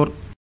 Payyanur.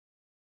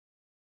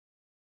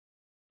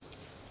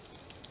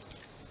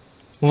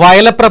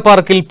 വയലപ്ര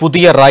പാർക്കിൽ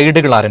പുതിയ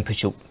റൈഡുകൾ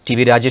ആരംഭിച്ചു. TV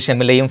രാജേഷ്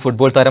MLAയും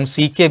ഫുട്ബോൾ താരം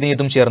CK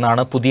വിനീതും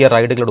ചേർന്നാണ് പുതിയ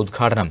റൈഡുകളുടെ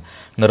ഉദ്ഘാടനം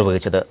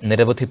നിർവഹിച്ചത്.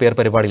 നിരവധി പേർ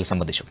പരിപാടിയിൽ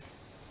സംബന്ധിച്ചു.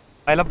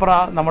 വയലപ്ര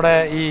നമ്മുടെ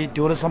ഈ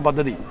ടൂറിസം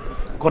പദ്ധതി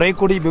കുറെ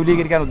കൂടി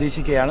വിപുലീകരിക്കാൻ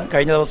ഉദ്ദേശിക്കുകയാണ്.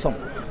 കഴിഞ്ഞ ദിവസം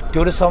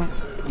ടൂറിസം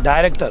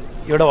ഡയറക്ടർ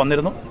ഇവിടെ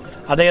വന്നിരുന്നു.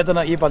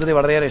 അദ്ദേഹത്തിന് ഈ പദ്ധതി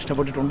വളരെയേറെ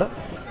ഇഷ്ടപ്പെട്ടിട്ടുണ്ട്.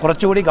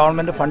 കുറച്ചുകൂടി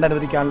ഗവൺമെന്റ് ഫണ്ട്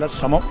അനുവദിക്കാനുള്ള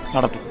ശ്രമം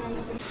നടത്തും.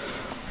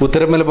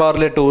 ഉത്തര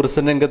മലബാറിലെ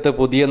ടൂറിസം രംഗത്ത്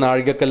പുതിയ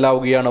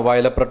നാഴികക്കല്ലാവുകയാണ്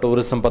വയലപ്ര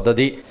ടൂറിസം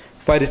പദ്ധതി.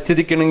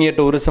 പരിസ്ഥിതിക്കിണങ്ങിയ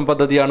ടൂറിസം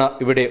പദ്ധതിയാണ്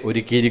ഇവിടെ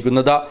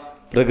ഒരുക്കിയിരിക്കുന്നത്.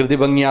 പ്രകൃതി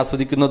ഭംഗി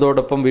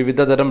ആസ്വദിക്കുന്നതോടൊപ്പം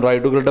വിവിധ തരം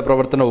റൈഡുകളുടെ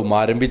പ്രവർത്തനവും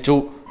ആരംഭിച്ചു.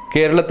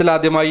 കേരളത്തിൽ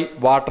ആദ്യമായി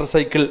വാട്ടർ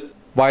സൈക്കിൾ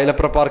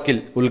വയലപ്ര പാർക്കിൽ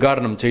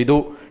ഉദ്ഘാടനം ചെയ്തു.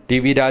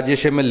 TV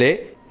രാജേഷ് MLA,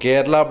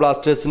 കേരള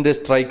ബ്ലാസ്റ്റേഴ്സിന്റെ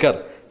സ്ട്രൈക്കർ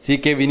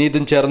CK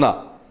വിനീതും ചേർന്ന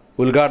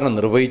ഉദ്ഘാടനം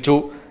നിർവഹിച്ചു.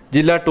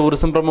 ജില്ലാ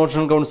ടൂറിസം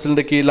പ്രൊമോഷൻ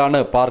കൗൺസിലിന്റെ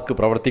കീഴിലാണ് പാർക്ക്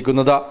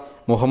പ്രവർത്തിക്കുന്നത്.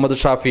 മുഹമ്മദ്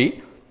ഷാഫി,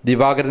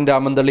 ദിവാകരൻ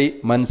രാമന്തളി,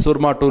 മൻസൂർ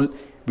മാട്ടൂൽ,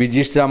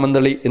 വിജീഷ്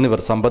രാമന്തളി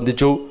എന്നിവർ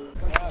സംബന്ധിച്ചു.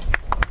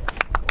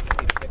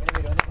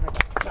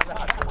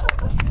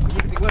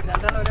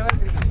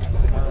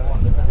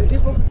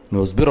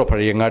 News bureau,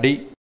 Pazhayangadi.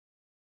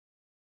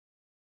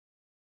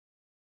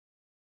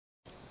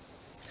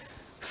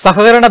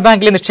 സഹകരണ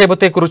ബാങ്കിലെ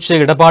നിക്ഷേപത്തെക്കുറിച്ച്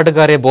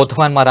ഇടപാടുകാരെ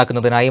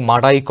ബോധവാന്മാരാക്കുന്നതിനായി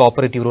മാടായി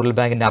കോഓപ്പറേറ്റീവ് റൂറൽ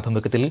ബാങ്കിന്റെ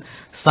ആഭിമുഖ്യത്തിൽ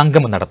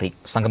സംഗമം നടത്തി.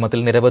 സംഗമത്തിൽ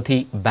നിരവധി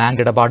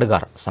ബാങ്ക്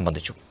ഇടപാടുകാർ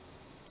സംബന്ധിച്ചു.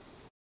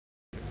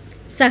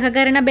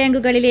 സഹകരണ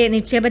ബാങ്കുകളിലെ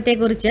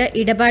നിക്ഷേപത്തെക്കുറിച്ച്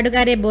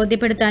ഇടപാടുകാരെ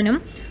ബോധ്യപ്പെടുത്താനും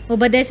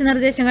ഉപദേശ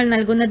നിർദ്ദേശങ്ങൾ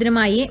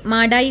നൽകുന്നതിനുമായി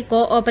മാടായി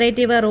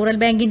കോഓപ്പറേറ്റീവ് റൂറൽ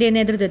ബാങ്കിന്റെ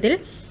നേതൃത്വത്തിൽ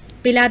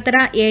പിലാത്തറ,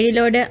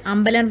 ഏഴിലോട്,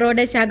 അമ്പലം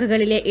റോഡ്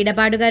ശാഖകളിലെ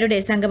ഇടപാടുകാരുടെ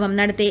സംഗമം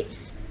നടത്തി.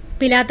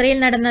 പിലാത്രയിൽ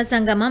നടന്ന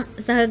സംഗമം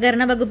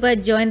സഹകരണ വകുപ്പ്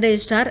joint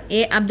registrar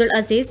A. Abdul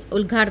Azeez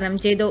ഉദ്ഘാടനം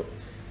ചെയ്തു.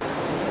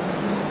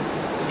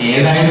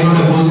 ഏതായിരുന്നു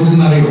ഡെപ്പോസിറ്റ്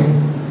എന്നറിയോ?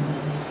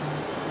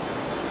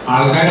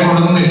 ആൾക്കാരെ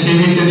കൊണ്ടു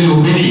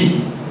നിക്ഷേപിച്ചതിലുപരി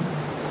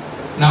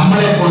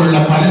നമ്മളെ പോലുള്ള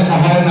പല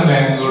സഹകരണ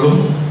ബാങ്കുകളും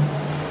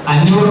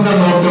 500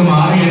 നോട്ട്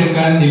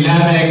മാറിയെടുക്കാൻ ജില്ലാ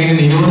ബാങ്കിന്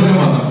നിരോധനം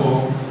വന്നപ്പോ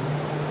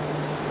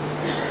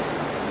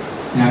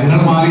ഞങ്ങൾ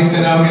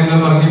മാറിത്തരാം എന്ന്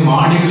പറഞ്ഞ്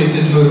മാടി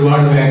വിളിച്ചിട്ടുള്ള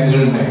ഒരുപാട്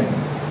ബാങ്കുകൾ ഉണ്ടായിരുന്നു.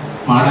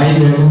 മാടായി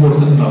ബാങ്ക്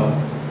കൊടുത്തിട്ടുണ്ടാവും.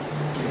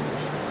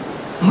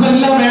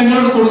 നമ്മളെല്ലാ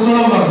ബാങ്കുകളോട്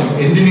കൊടുത്തോളാൻ പറഞ്ഞു.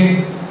 എന്തിന്?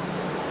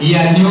 ഈ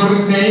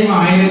 500-ന്റെയും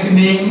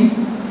 1000-ന്റെയും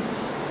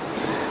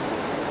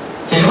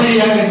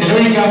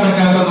ചെലവഴിക്കാൻ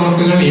പറ്റാത്ത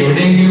നോട്ടുകൾ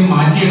എവിടെയെങ്കിലും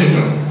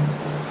മാറ്റിയെടുക്കണം.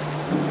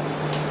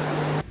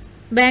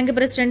 Bank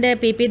president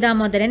PP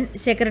Damodaran,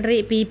 secretary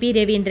PP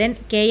Raveendran,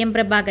 KM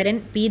Prabhakaran,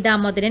 P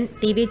Damodaran,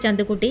 TV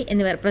Chandukutty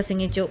എന്നിവർ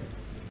പ്രസംഗിച്ചു.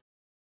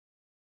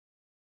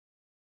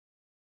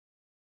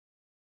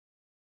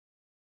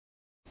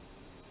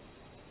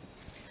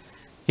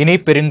 ഇനി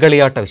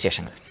പെരുങ്കളിയാട്ട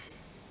വിശേഷങ്ങൾ.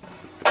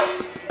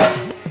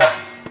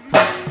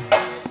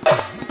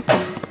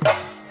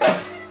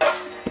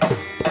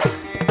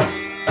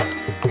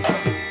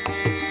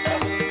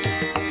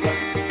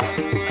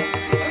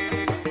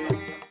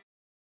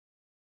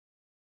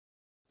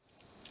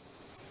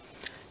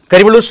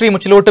 കരിവള്ളൂർ ശ്രീ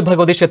മുച്ചിലോട്ട്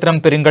ഭഗവതി ക്ഷേത്രം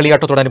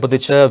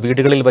പെരുങ്കളിയാട്ടത്തോടനുബന്ധിച്ച്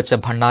വീടുകളിൽ വെച്ച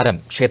ഭണ്ഡാരം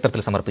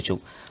ക്ഷേത്രത്തിൽ സമർപ്പിച്ചു.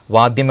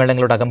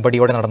 വാദ്യമേളങ്ങളുടെ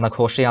അകമ്പടിയോടെ നടന്ന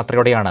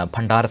ഘോഷയാത്രയോടെയാണ്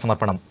ഭണ്ഡാര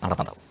സമർപ്പണം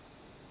നടന്നത്.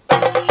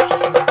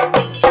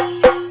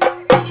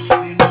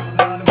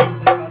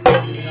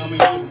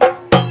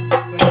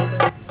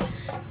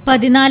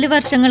 പതിനാല്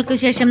വർഷങ്ങൾക്കു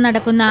ശേഷം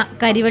നടക്കുന്ന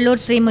കരിവള്ളൂർ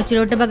ശ്രീ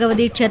മുച്ചിലോട്ട്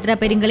ഭഗവതി ക്ഷേത്ര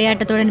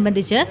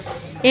പെരുങ്കളിയാട്ടത്തോടനുബന്ധിച്ച്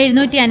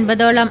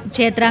 750ഓളം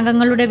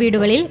ക്ഷേത്രാംഗങ്ങളുടെ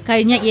വീടുകളിൽ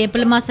കഴിഞ്ഞ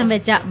ഏപ്രിൽ മാസം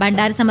വെച്ച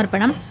ഭണ്ഡാര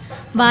സമർപ്പണം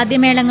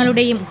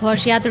വാദ്യമേളങ്ങളുടെയും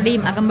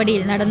ഘോഷയാത്രയുടെയും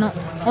അകമ്പടിയിൽ നടന്നു.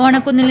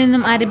 ഓണക്കുന്നിൽ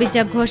നിന്നും ആരംഭിച്ച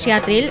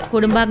ഘോഷയാത്രയിൽ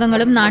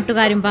കുടുംബാംഗങ്ങളും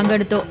നാട്ടുകാരും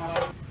പങ്കെടുത്തു.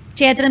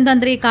 ക്ഷേത്രം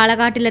തന്ത്രി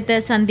കാളകാട്ടിലത്ത്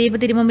സന്ദീപ്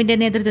തിരുമുമ്പിന്റെ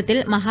നേതൃത്വത്തിൽ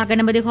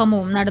മഹാഗണപതി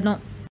ഹോമവും നടന്നു.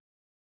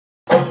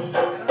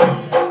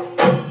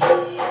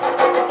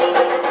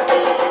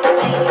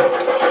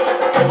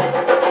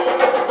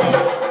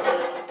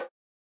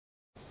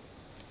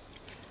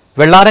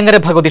 വെള്ളാരങ്കര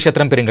ഭഗവതി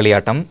ക്ഷേത്രം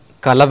പെരുങ്കളിയാട്ടം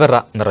കലവറ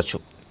നിറച്ചു.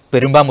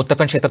 പെരുമ്പ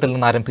മുത്തപ്പൻ ക്ഷേത്രത്തിൽ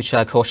നിന്ന് ആരംഭിച്ച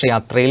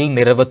ഘോഷയാത്രയിൽ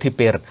നിരവധി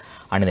പേർ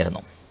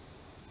അണിനിരന്നു.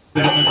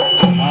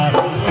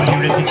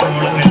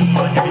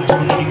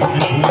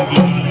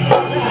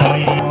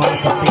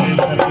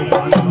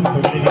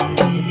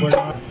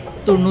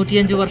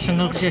 95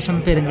 വർഷങ്ങൾക്ക് ശേഷം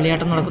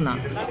പെരുങ്കളിയാട്ടം നടക്കുന്ന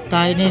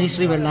തായ്നേരി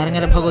ശ്രീ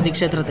വെള്ളാരങ്ങര ഭഗവതി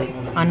ക്ഷേത്രത്തിൽ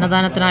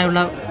അന്നദാനത്തിനായുള്ള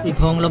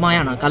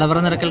വിഭവങ്ങളുമായാണ് കലവറ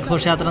നിറയ്ക്കൽ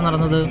ഘോഷയാത്ര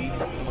നടന്നത്.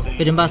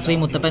 പെരുമ്പാ ശ്രീ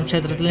മുത്തപ്പൻ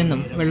ക്ഷേത്രത്തിൽ നിന്നും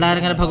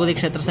വെള്ളാരങ്ങര ഭഗവതി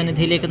ക്ഷേത്ര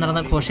സന്നിധിയിലേക്ക്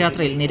നടന്ന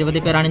ഘോഷയാത്രയിൽ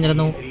നിരവധി പേർ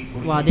അണിനിരന്നു.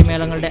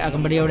 വാദ്യമേളങ്ങളുടെ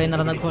അകമ്പടിയോടെ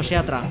നടന്ന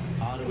ഘോഷയാത്ര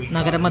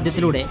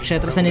നഗരമധ്യത്തിലൂടെ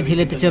ക്ഷേത്രസന്നിധിയിൽ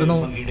എത്തിച്ചേർന്നു.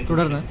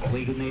 തുടർന്ന്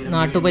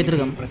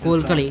നാട്ടുപൈതൃകം,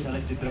 കോൽക്കളി,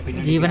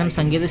 ജീവനം,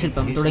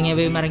 സംഗീതശില്പം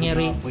തുടങ്ങിയവയും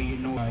അരങ്ങേറി.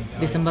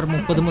 ഡിസംബർ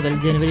 30 മുതൽ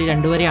ജനുവരി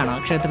 2 വരെയാണ്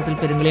ക്ഷേത്രത്തിൽ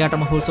പെരുങ്കളിയാട്ട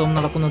മഹോത്സവം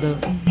നടക്കുന്നത്.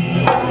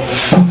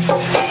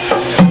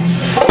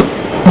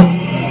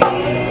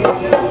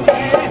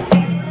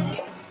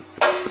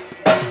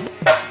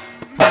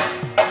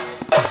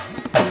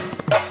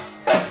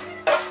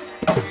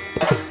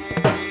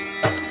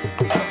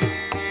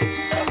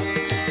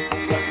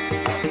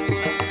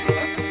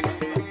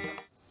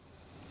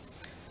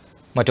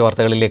 മറ്റു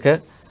വാർത്തകളിലേക്ക്.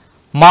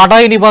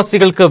 മാടായി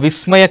നിവാസികൾക്ക്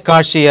വിസ്മയ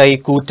കാഴ്ചയായി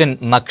കൂറ്റൻ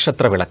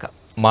നക്ഷത്രവിളക്ക്.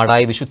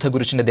 മാടായി വിശുദ്ധ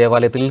കുരിശിന്റെ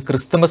ദേവാലയത്തിൽ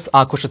ക്രിസ്തുമസ്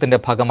ആഘോഷത്തിന്റെ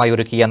ഭാഗമായി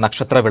ഒരുക്കിയ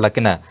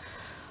നക്ഷത്രവിളക്കിന്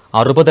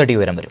 60 അടി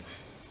ഉയരം വരും.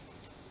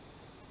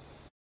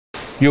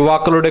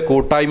 യുവാക്കളുടെ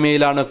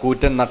കൂട്ടായ്മയിലാണ്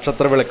കൂറ്റൻ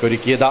നക്ഷത്രവിളക്ക്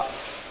ഒരുക്കിയത്.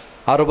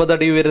 60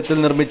 അടി ഉയരത്തിൽ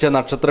നിർമ്മിച്ച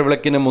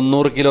നക്ഷത്രവിളക്കിന്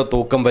 300 കിലോ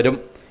തൂക്കം വരും.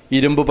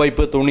 ഇരുമ്പ്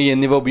പൈപ്പ്, തുണി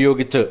എന്നിവ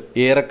ഉപയോഗിച്ച്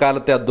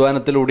ഏറെക്കാലത്തെ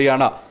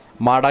അധ്വാനത്തിലൂടെയാണ്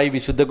മാടായി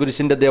വിശുദ്ധ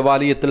കുരിശിന്റെ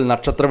ദേവാലയത്തിൽ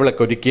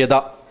നക്ഷത്രവിളക്ക് ഒരുക്കിയത്.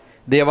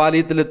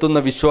 ദേവാലയത്തിലെത്തുന്ന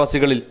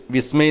വിശ്വാസികളിൽ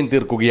വിസ്മയം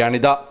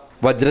തീർക്കുകയാണിത്.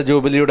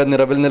 വജ്രജൂബിലിയുടെ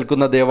നിറവിൽ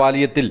നിൽക്കുന്ന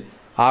ദേവാലയത്തിൽ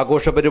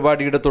ആഘോഷ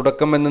പരിപാടിയുടെ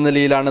തുടക്കം എന്ന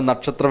നിലയിലാണ്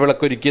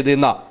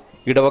നക്ഷത്രവിളക്കൊരുക്കിയതെന്ന്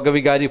ഇടവക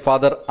വികാരി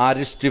ഫാദർ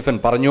ആരിഷ് സ്റ്റീഫൻ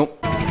പറഞ്ഞു.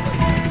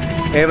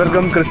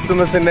 ഏവർക്കും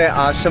ക്രിസ്തുമസിന്റെ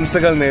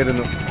ആശംസകൾ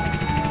നേരുന്നു.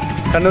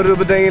 കണ്ണൂർ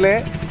രൂപതയിലെ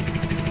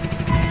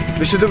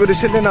വിശുദ്ധ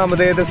കുരിശിന്റെ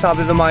നാമധേയത്തിൽ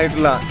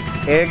സ്ഥാപിതമായിട്ടുള്ള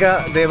ഏക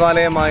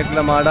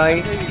ദേവാലയമായിട്ടുള്ള മാടായി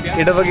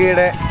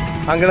ഇടവകയുടെ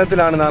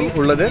അങ്കണത്തിലാണ് നാം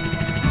ഉള്ളത്.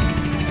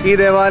 ഈ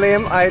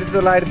ദേവാലയം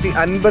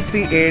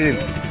 1957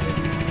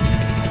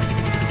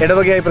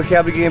 ഇടവകയായി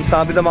പ്രഖ്യാപിക്കുകയും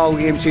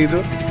സ്ഥാപിതമാവുകയും ചെയ്തു.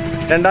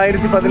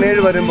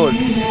 2017 വരുമ്പോൾ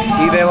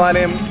ഈ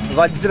ദേവാലയം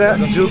വജ്ര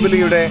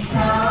ജൂബിലിയുടെ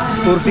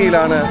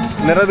പൂർത്തിയിലാണ്,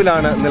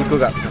 നിറവിലാണ്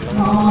നിൽക്കുക.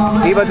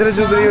 ഈ വജ്ര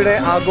ജൂബിലിയുടെ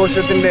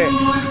ആഘോഷത്തിന്റെ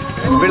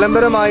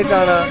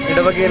വിളംബരമായിട്ടാണ്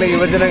ഇടവകയിലെ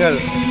യുവജനങ്ങൾ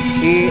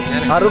ഈ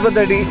 60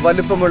 അടി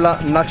വലുപ്പമുള്ള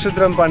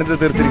നക്ഷത്രം പണിത്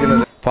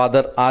തീർത്തിരിക്കുന്നത്.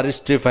 Father Arish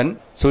Stephen,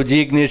 Suji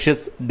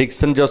Ignatius,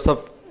 Dixon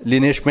Joseph,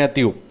 Linesh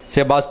Mathew,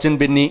 Sebastian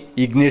Benny,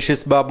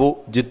 Ignatius Babu,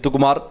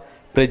 ജിത്തുകുമാർ,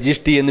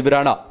 Prajeesh T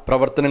എന്നിവരാണ്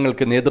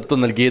പ്രവർത്തനങ്ങൾക്ക് നേതൃത്വം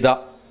നൽകിയത്.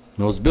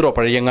 News bureau,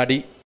 Pazhayangadi.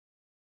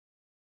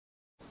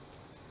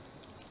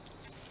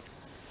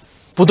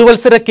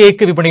 പുതുവത്സര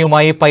കേക്ക്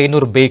വിപണിയുമായി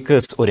പയ്യന്നൂർ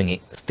ബേക്കേഴ്സ് ഒരുങ്ങി.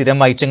 സ്ഥിരം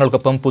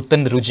ഐറ്റങ്ങൾക്കൊപ്പം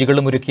പുത്തൻ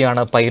രുചികളും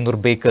ഒരുക്കിയാണ് പയ്യന്നൂർ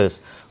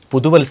ബേക്കേഴ്സ്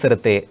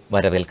പുതുവത്സരത്തെ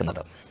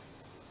വരവേൽക്കുന്നത്.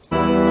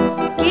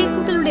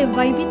 കേക്കുകളുടെ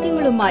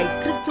വൈവിധ്യങ്ങളുമായി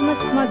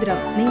ക്രിസ്തുമസ് മധുരം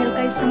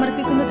നിങ്ങൾക്കായി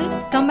സമർപ്പിക്കുന്നത്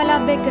Kamala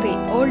bakery,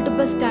 old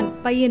bus stand,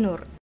 Payyanur.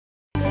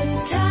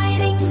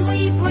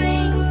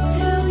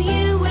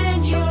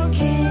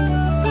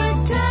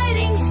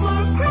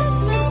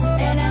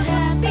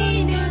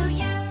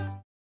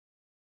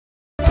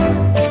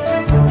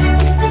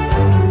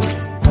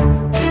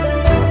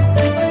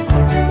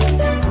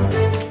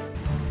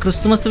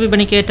 Christmas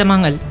വിപണിക്ക്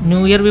ഏറ്റമങ്ങൽ new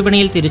year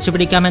വിപണിയിൽ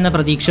തിരിച്ചുപിടിക്കാമെന്ന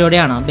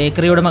പ്രതീക്ഷയോടെയാണ്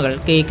ബേക്കറി ഉടമകൾ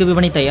കേക്ക്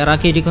വിപണി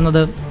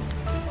തയ്യാറാക്കിയിരിക്കുന്നത്.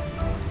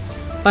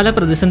 പല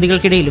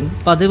പ്രതിസന്ധികൾക്കിടയിലും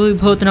പതിവ്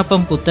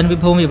വിഭവത്തിനൊപ്പം പുത്തൻ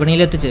വിഭവം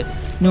വിപണിയിലെത്തിച്ച്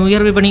ന്യൂ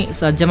ഇയർ വിപണി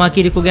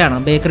സജ്ജമാക്കിയിരിക്കുകയാണ്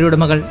ബേക്കറി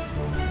ഉടമകൾ.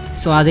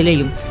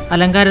 സ്വാദിലെയും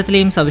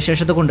അലങ്കാരത്തിലെയും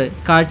സവിശേഷത കൊണ്ട്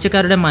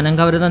കാഴ്ചക്കാരുടെ മനം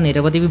കവരുന്ന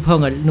നിരവധി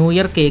വിഭവങ്ങൾ ന്യൂ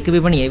ഇയർ കേക്ക്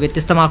വിപണിയെ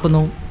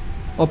വ്യത്യസ്തമാക്കുന്നു,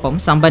 ഒപ്പം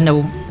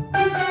സമ്പന്നവും.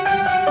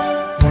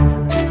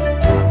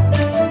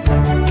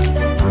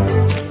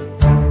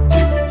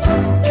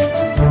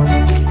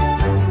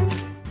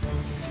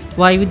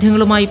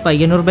 വൈവിധ്യങ്ങളുമായി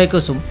പയ്യന്നൂർ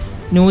ബേക്കേഴ്സും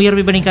ന്യൂ ഇയർ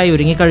വിപണിക്കായി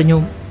ഒരുങ്ങിക്കഴിഞ്ഞു.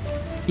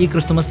 ഈ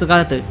ക്രിസ്തുമസ്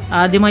കാലത്ത്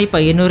ആദ്യമായി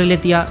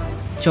പയ്യന്നൂരിലെത്തിയ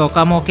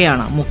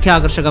ചോക്കാമോക്കയാണ് മുഖ്യ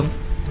ആകർഷകം.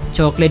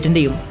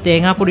 ചോക്ലേറ്റിൻ്റെയും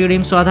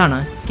തേങ്ങാപ്പൊടിയുടെയും സ്വാദാണ്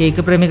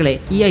കേക്ക് പ്രേമികളെ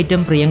ഈ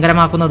ഐറ്റം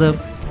പ്രിയങ്കരമാക്കുന്നത്.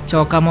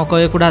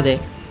 ചോക്കാമോക്കോയെ കൂടാതെ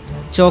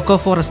choco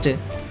forest,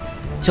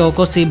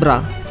 choco zebra,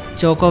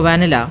 choco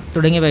vanilla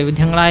തുടങ്ങിയ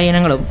വൈവിധ്യങ്ങളായ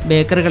ഇനങ്ങളും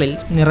ബേക്കറികളിൽ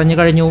നിറഞ്ഞു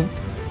കഴിഞ്ഞു.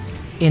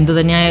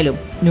 എന്തുതന്നെയായാലും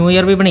ന്യൂ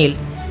ഇയർ വിപണിയിൽ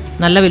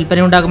നല്ല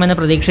വിൽപ്പനയുണ്ടാകുമെന്ന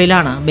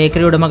പ്രതീക്ഷയിലാണ്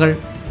ബേക്കറി ഉടമകൾ.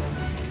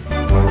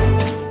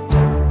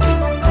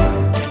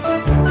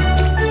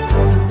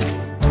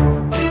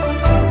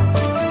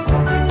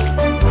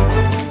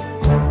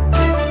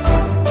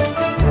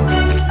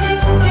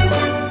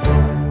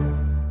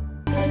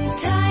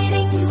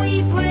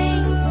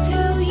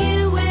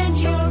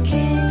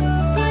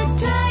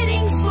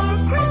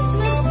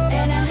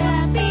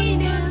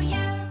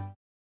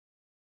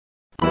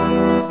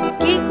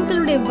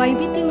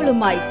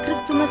 വൈവിധ്യങ്ങളുമായി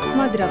ക്രിസ്തുമസ്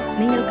മധുരം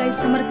നിങ്ങൾക്കായി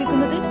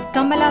സമർപ്പിക്കുന്നത്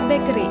Kamala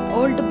bakery,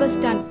 old bus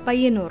stand,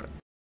 Payyanur.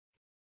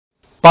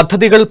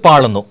 പദ്ധതികൾ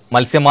പാളുന്നു.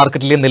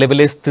 മത്സ്യമാർക്കറ്റിലെ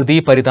നിലവിലെ സ്ഥിതി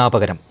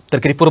പരിതാപകരം.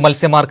 തൃക്കരിപ്പൂർ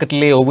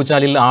മത്സ്യമാർക്കറ്റിലെ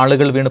ഓവുചാലിൽ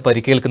ആളുകൾ വീണ്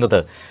പരിക്കേൽക്കുന്നത്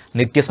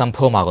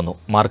നിത്യസംഭവമാകുന്നു.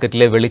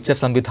 മാർക്കറ്റിലെ വെളിച്ച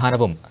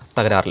സംവിധാനവും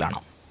തകരാറിലാണ്.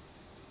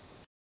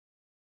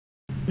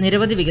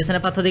 നിരവധി വികസന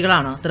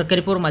പദ്ധതികളാണ്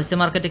തൃക്കരിപ്പൂർ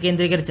മത്സ്യമാർക്കറ്റ്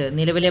കേന്ദ്രീകരിച്ച്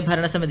നിലവിലെ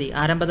ഭരണസമിതി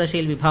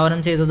ആരംഭദശയിൽ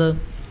വിഭാവനം ചെയ്തത്.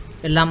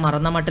 എല്ലാം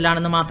മറന്ന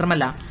മട്ടിലാണെന്ന്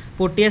മാത്രമല്ല,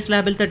 പൊട്ടിയ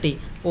സ്ലാബിൽ തട്ടി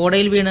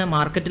ഓടയിൽ വീണ്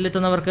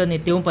മാർക്കറ്റിലെത്തുന്നവർക്ക്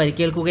നിത്യവും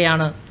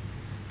പരിക്കേൽക്കുകയാണ്.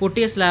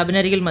 പൊട്ടിയ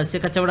സ്ലാബിനരികിൽ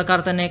മത്സ്യക്കച്ചവടക്കാർ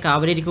തന്നെ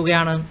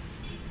കാവലിരിക്കുകയാണ്.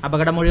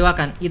 അപകടം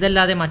ഒഴിവാക്കാൻ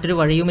ഇതല്ലാതെ മറ്റൊരു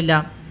വഴിയുമില്ല.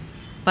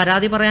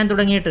 പരാതി പറയാൻ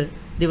തുടങ്ങിയിട്ട്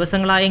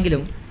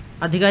ദിവസങ്ങളായെങ്കിലും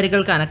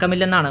അധികാരികൾക്ക്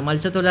അനക്കമില്ലെന്നാണ്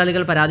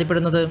മത്സ്യത്തൊഴിലാളികൾ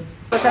പരാതിപ്പെടുന്നത്.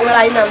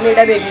 ദിവസങ്ങളായി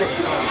നമ്മിവിടെ വരുന്നു.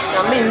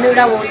 നമ്മ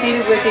ഇന്നിവിടെ ഓട്ടിയിൽ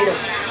പോയിട്ടിരും.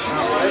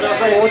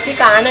 ഓട്ടി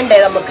കാണണ്ടേ,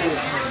 നമുക്ക്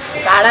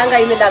കാണാൻ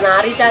കഴിയുന്നില്ല.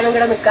 നാറിയിട്ടാനും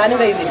ഇവിടെ നിൽക്കാനും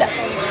കഴിയുന്നില്ല.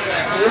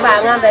 മീൻ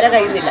വാങ്ങാൻ വരെ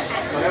കഴിയുന്നില്ല.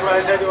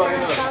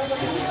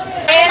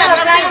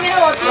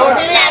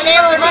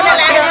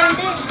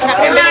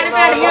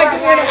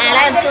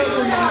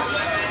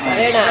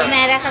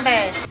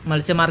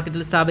 മത്സ്യ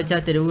മാർക്കറ്റിൽ സ്ഥാപിച്ച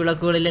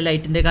തെരുവുവിളക്കുകളിലെ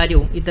ലൈറ്റിന്റെ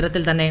കാര്യവും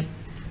ഇത്തരത്തിൽ തന്നെ.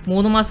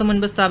 3 മാസം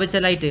മുൻപ് സ്ഥാപിച്ച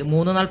ലൈറ്റ്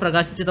 3 നാൾ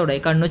പ്രകാശിച്ചതോടെ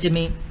കണ്ണു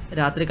ചിമ്മി.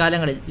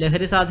 രാത്രികാലങ്ങളിൽ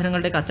ലഹരി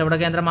സാധനങ്ങളുടെ കച്ചവട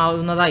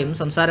കേന്ദ്രമാവുന്നതായും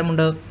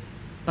സംസാരമുണ്ട്.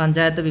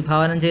 പഞ്ചായത്ത്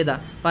വിഭാവനം ചെയ്ത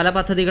പല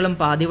പദ്ധതികളും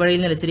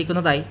പാതിവഴിയിൽ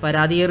നിലച്ചിരിക്കുന്നതായി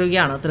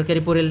പരാതിയേറുകയാണ്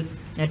തൃക്കരിപ്പൂരിൽ.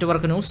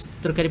 Network news,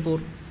 Trikaripur.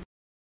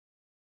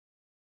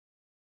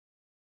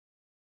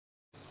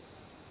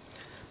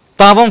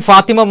 താവം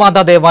ഫാത്തിമ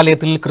മാതാ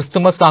ദേവാലയത്തിൽ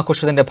ക്രിസ്തുമസ്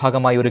ആഘോഷത്തിന്റെ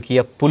ഭാഗമായി ഒരുക്കിയ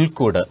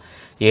പുൽക്കൂട്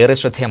ഏറെ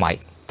ശ്രദ്ധേയമായി.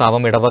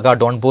 താവം ഇടവക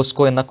ഡോൺ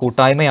ബോസ്കോ എന്ന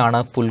കൂട്ടായ്മയാണ്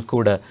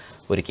പുൽക്കൂട്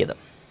ഒരുക്കിയത്.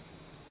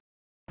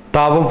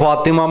 താവം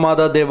ഫാത്തിമ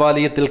മാതാ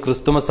ദേവാലയത്തിൽ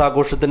ക്രിസ്തുമസ്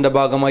ആഘോഷത്തിന്റെ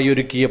ഭാഗമായി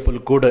ഒരുക്കിയ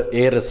പുൽക്കൂട്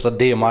ഏറെ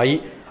ശ്രദ്ധേയമായി.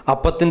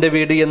 അപ്പത്തിന്റെ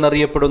വീട്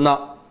എന്നറിയപ്പെടുന്ന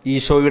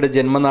ഈശോയുടെ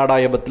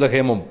ജന്മനാടായ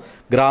ബത്ലഹേമും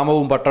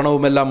ഗ്രാമവും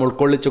പട്ടണവുമെല്ലാം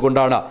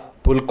ഉൾക്കൊള്ളിച്ചുകൊണ്ടാണ്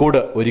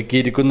പുൽക്കൂട്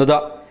ഒരുക്കിയിരിക്കുന്നത്.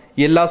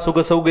 എല്ലാ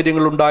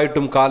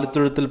സുഖസൗകര്യങ്ങളുണ്ടായിട്ടും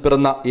കാലിത്തൊഴുത്തിൽ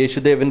പിറന്ന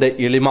യേശുദേവന്റെ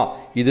എളിമ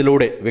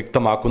ഇതിലൂടെ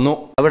വ്യക്തമാക്കുന്നു.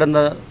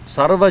 അവിടുന്ന്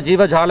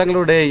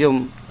സർവ്വജീവജാലങ്ങളുടെയും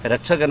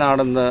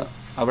രക്ഷകനാണെന്ന്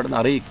അവിടുന്ന്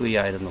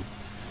അറിയിക്കുകയായിരുന്നു.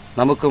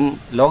 നമുക്കും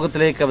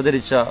ലോകത്തിലേക്ക്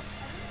അവതരിച്ച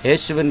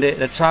യേശുവിൻ്റെ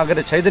രക്ഷാകര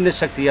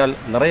ചൈതന്യശക്തിയാൽ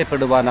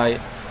നിറയപ്പെടുവാനായി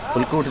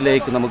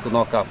പുൽക്കൂട്ടിലേക്ക് നമുക്ക്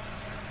നോക്കാം.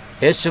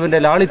 യേശുവിൻ്റെ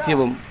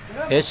ലാളിത്യവും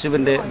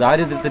യേശുവിൻ്റെ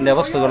ദാരിദ്ര്യത്തിൻ്റെ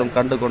അവസ്ഥകളും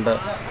കണ്ടുകൊണ്ട്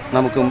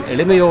നമുക്കും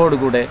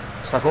എളിമയോടുകൂടെ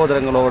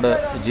സഹോദരങ്ങളോട്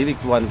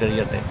ജീവിക്കുവാൻ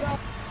കഴിയട്ടെ.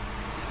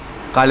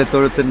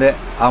 കാലിത്തൊഴുത്തിൻ്റെ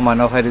ആ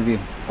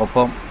മനോഹാരിതയും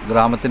ഒപ്പം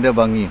ഗ്രാമത്തിൻ്റെ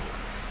ഭംഗിയും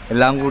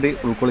എല്ലാം കൂടി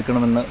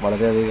ഉൾക്കൊള്ളിക്കണമെന്ന്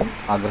വളരെയധികം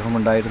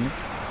ആഗ്രഹമുണ്ടായിരുന്നു.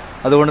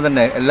 അതുകൊണ്ട്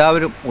തന്നെ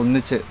എല്ലാവരും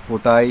ഒന്നിച്ച്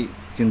കൂട്ടായി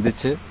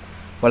ചിന്തിച്ച്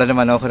വളരെ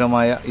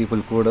മനോഹരമായ ഈ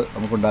പുൽക്കൂട്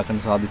നമുക്കുണ്ടാക്കാൻ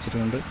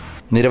സാധിച്ചിട്ടുണ്ട്.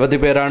 നിരവധി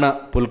പേരാണ്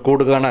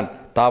പുൽക്കൂട് കാണാൻ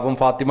താവം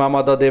ഫാത്തിമ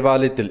മാതാ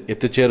ദേവാലയത്തിൽ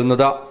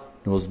എത്തിച്ചേരുന്നത്.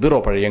 News bureau,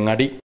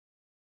 Pazhayangadi.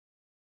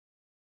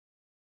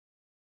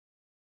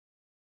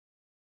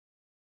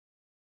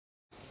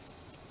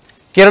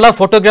 Kerala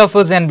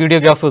photographers and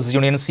videographers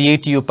union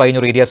CITU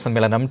Payyanur area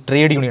സമ്മേളനം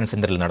ട്രേഡ് യൂണിയൻ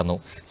സെന്ററിൽ നടന്നു.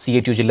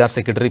 CITU ജില്ലാ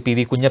സെക്രട്ടറി PV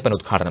കുഞ്ഞപ്പൻ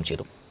ഉദ്ഘാടനം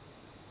ചെയ്തു.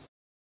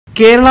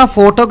 Kerala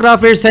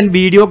photographers and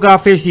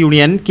videographers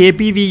union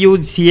KPVU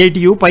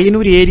CITU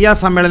Payyanur area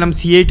സമ്മേളനം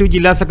CITU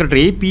ജില്ലാ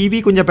സെക്രട്ടറി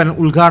PV കുഞ്ഞപ്പൻ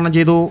ഉദ്ഘാടനം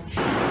ചെയ്തു.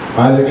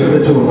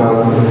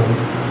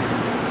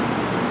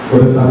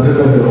 ഒരു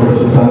സംഘടന നമ്മുടെ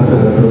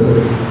സംസ്ഥാനത്തിനകത്ത്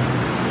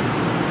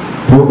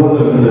രൂപം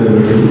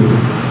നൽകുന്നതിന് വേണ്ടി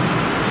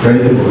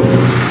കഴിഞ്ഞപ്പോൾ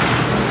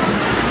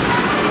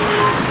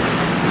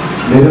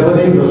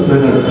നിരവധി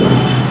പ്രശ്നങ്ങൾ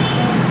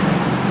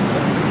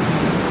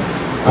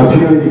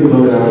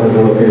അഭിമുഖീകരിക്കുന്നവരാണ്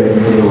നമ്മളൊക്കെ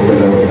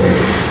നമുക്കെല്ലാവർക്കും.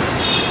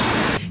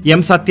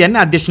 M സത്യൻ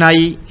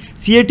അധ്യക്ഷനായി.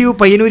 CITU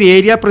Payyanur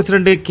area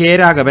president K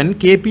Raghavan,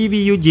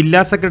 KPVU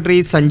ജില്ലാ സെക്രട്ടറി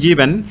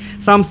സഞ്ജീവൻ,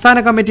 സംസ്ഥാന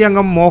കമ്മിറ്റി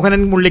അംഗം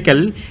മോഹനൻ മുള്ളിക്കൽ,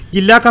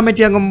 ജില്ലാ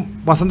കമ്മിറ്റി അംഗം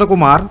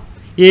വസന്തകുമാർ,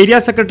 ഏരിയ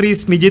സെക്രട്ടറി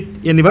സ്മിജിത്ത്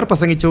എന്നിവർ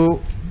പ്രസംഗിച്ചു.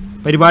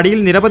 പരിപാടിയിൽ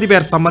നിരവധി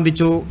പേർ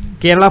സംബന്ധിച്ചു.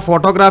 കേരള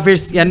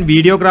ഫോട്ടോഗ്രാഫേഴ്സ് ആൻഡ്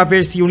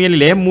വീഡിയോഗ്രാഫേഴ്സ്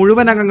യൂണിയനിലെ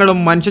മുഴുവൻ അംഗങ്ങളും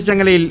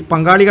മനുഷ്യച്ചങ്ങലയിൽ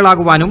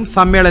പങ്കാളികളാകുവാനും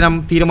സമ്മേളനം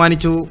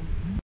തീരുമാനിച്ചു.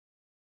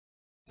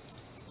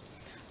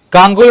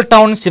 കാങ്കോൽ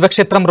ടൗൺ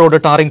ശിവക്ഷേത്രം റോഡ്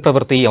ടാറിംഗ്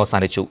പ്രവൃത്തി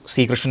അവസാനിച്ചു.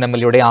 C. കൃഷ്ണൻ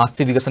MLAയുടെ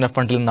ആസ്തി വികസന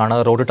ഫണ്ടിൽ നിന്നാണ്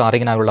റോഡ്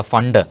ടാറിംഗിനായുള്ള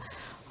ഫണ്ട്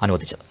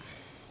അനുവദിച്ചത്.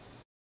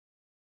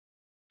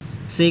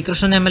 C.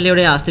 കൃഷ്ണൻ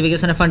MLAയുടെ ആസ്തി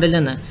വികസന ഫണ്ടിൽ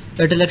നിന്ന്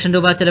 8 ലക്ഷം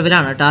രൂപ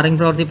ചെലവിലാണ് ടാറിംഗ്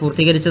പ്രവൃത്തി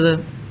പൂർത്തീകരിച്ചത്.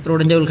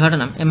 റോഡിന്റെ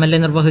ഉദ്ഘാടനം MLA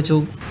നിർവഹിച്ചു.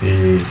 ഈ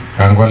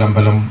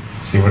കാങ്കോലമ്പലം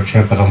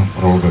ശിവക്ഷേത്രം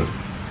റോഡ്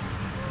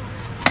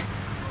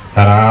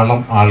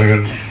ധാരാളം ആളുകൾ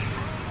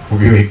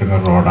ഉപയോഗിക്കുന്ന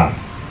റോഡാണ്.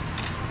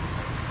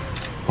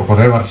 ഇപ്പോൾ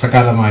കുറേ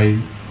വർഷക്കാലമായി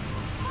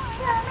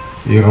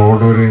ഈ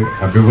റോഡ് ഒരു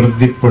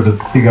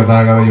അഭിവൃദ്ധിപ്പെടുത്തി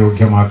ഗതാഗത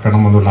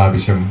യോഗ്യമാക്കണമെന്നുള്ള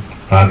ആവശ്യം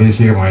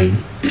പ്രാദേശികമായി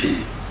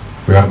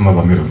ഉയർന്നു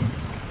വന്നിരുന്നു.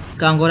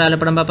 Kankol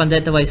Alappadamba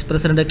panchayat vice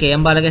president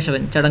KM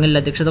Balakesavan ചടങ്ങിൽ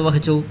അധ്യക്ഷത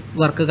വഹിച്ചു.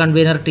 Work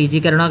convener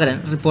TG Karunakaran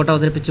report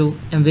അവതരിപ്പിച്ചു.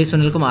 MV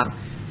Sunilkumar,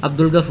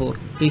 Abdul Gafoor,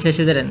 P.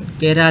 Sasidharan,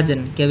 K.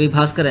 Rajan, KV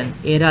Bhaskaran,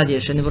 A.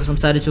 Rajesh എന്നിവർ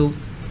സംസാരിച്ചു.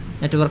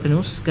 Network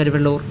news,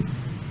 Karivellur.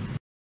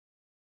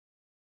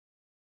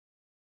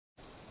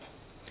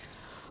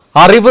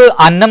 അറിവ്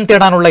അന്നം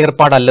തേടാനുള്ള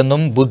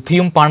ഏർപ്പാടല്ലെന്നും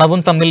ബുദ്ധിയും പണവും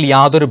തമ്മിൽ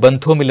യാതൊരു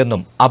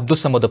ബന്ധവുമില്ലെന്നും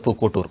അബ്ദുസമദ്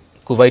പൂക്കോട്ടൂർ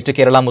കുവൈറ്റ്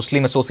കേരള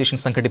മുസ്ലിം അസോസിയേഷൻ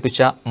സംഘടിപ്പിച്ച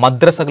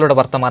മദ്രസകളുടെ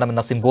വർത്തമാനം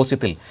എന്ന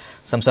സിംബോസിയത്തിൽ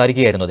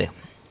സംസാരിക്കുകയായിരുന്നു അദ്ദേഹം.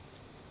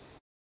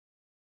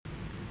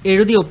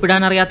 എഴുതി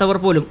ഒപ്പിടാനറിയാത്തവർ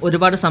പോലും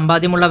ഒരുപാട്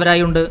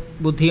സമ്പാദ്യമുള്ളവരായുണ്ട്.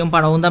 ബുദ്ധിയും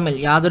പണവും തമ്മിൽ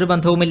യാതൊരു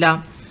ബന്ധവുമില്ല.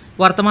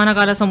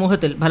 വർത്തമാനകാല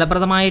സമൂഹത്തിൽ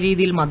ഫലപ്രദമായ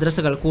രീതിയിൽ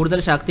മദ്രസകൾ കൂടുതൽ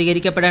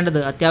ശാക്തീകരിക്കപ്പെടേണ്ടത്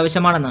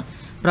അത്യാവശ്യമാണെന്ന്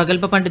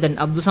പ്രഗത്ഭ പണ്ഡിതൻ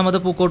അബ്ദുസമദ്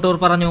പൂക്കോട്ടൂർ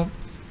പറഞ്ഞു.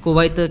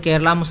 കുവൈത്ത്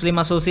കേരള മുസ്ലിം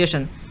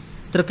association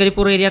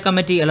Trikaripur area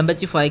committee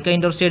Elambachi ഫൈക്ക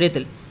indoor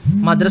സ്റ്റേഡിയത്തിൽ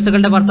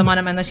മദ്രസകളുടെ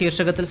വർത്തമാനം എന്ന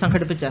ശീർഷകത്തിൽ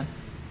സംഘടിപ്പിച്ച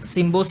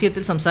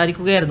സിംബോസിയത്തിൽ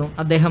സംസാരിക്കുകയായിരുന്നു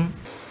അദ്ദേഹം.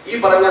 ഈ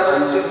പറഞ്ഞ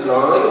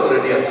 5-4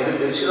 റെഡിയാണ്. ഇത്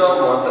രക്ഷിതാവ്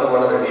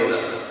മാത്രമാണ് റെഡിയല്ല.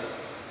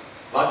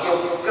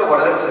 ബാക്കിയൊക്കെ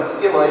വളരെ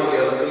കൃത്യമായി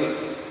കേരളത്തിൽ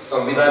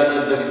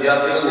സംവിധാനിച്ചിട്ട്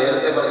വിദ്യാർത്ഥികൾ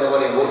നേരത്തെ പറഞ്ഞ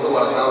പോലെ ഇങ്ങോട്ട്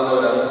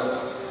വളർത്താവുന്നവരാണ്.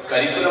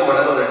 കരിക്കുലം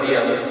വളരെ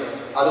റെഡിയാണ്.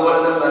 അതുപോലെ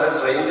തന്നെ നല്ല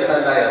ട്രെയിൻഡ്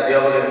ഹാൻഡായ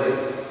അധ്യാപകരുണ്ട്.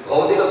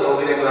 ഭൗതിക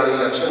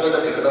സൗകര്യങ്ങളാണെങ്കിൽ ലക്ഷങ്ങളുടെ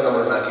കെട്ടിടം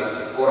നമ്മൾ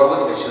ഉണ്ടാക്കിയിട്ടുണ്ട്. കുറവ്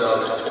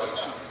രക്ഷിതാവിന്.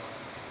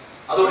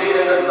 അതുകൊണ്ട് ഈ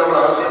രംഗത്ത് നമ്മൾ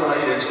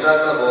ആദ്യമായി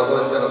രക്ഷിതാക്കളെ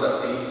ബോധവൽക്കരണം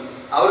നടത്തി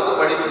അവർക്ക്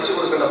പഠിപ്പിച്ചു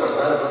കൊടുക്കേണ്ട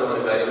പ്രധാനപ്പെട്ട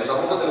ഒരു കാര്യം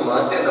സമൂഹത്തിൽ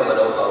മാറ്റേണ്ട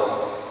മനോഭാവം.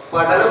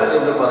 പഠനം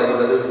എന്ന്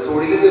പറയുന്നത്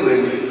തൊഴിലിന്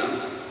വേണ്ടിയില്ല,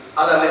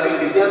 അതല്ലെങ്കിൽ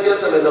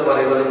വിദ്യാഭ്യാസം എന്ന്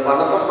പറയുന്നത്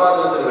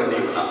പണസമ്പാദനത്തിന്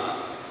വേണ്ടിയുള്ള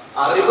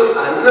അറിവ്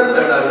അന്നം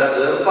തേടാനുള്ള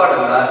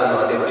ഏർപ്പാടല്ല എന്ന്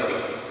ആദ്യം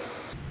പഠിക്കണം.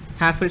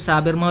 ഹാഫിൾ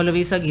സാബിർ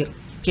മൗലവി Sageer,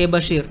 K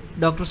Basheer,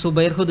 doctor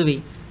Zubair Hudawi,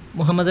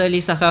 Muhammad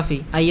Ali Saqafi,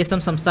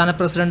 ISM സംസ്ഥാന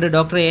president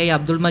doctor A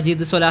Abdul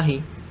Majeed Swalahi,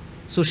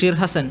 Susheer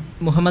Hasan,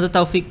 Muhammad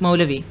തൗഫീഖ്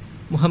മൗലവി,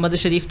 മുഹമ്മദ്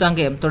ഷരീഫ്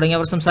താങ്കയം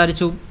തുടങ്ങിയവർ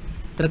സംസാരിച്ചു.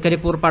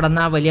 തൃക്കരിപ്പൂർ പടന്ന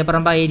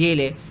വലിയപറമ്പ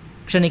ഏരിയയിലെ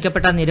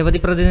ക്ഷണിക്കപ്പെട്ട നിരവധി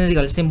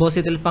പ്രതിനിധികൾ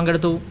സിംബോസിയത്തിൽ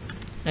പങ്കെടുത്തു.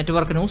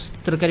 Network news,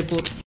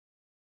 Trikaripur.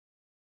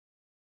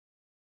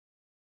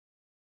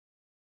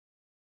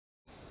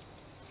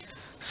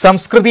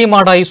 സംസ്കൃതി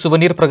മാടായി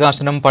സുവനീർ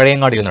പ്രകാശനം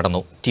പഴയങ്ങാടിയിൽ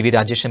നടന്നു. TV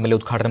രാജേഷ് MLA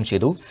ഉദ്ഘാടനം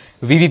ചെയ്തു.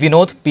 VV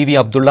വിനോദ്, PV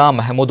അബ്ദുള്ള,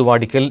 മഹമ്മൂദ്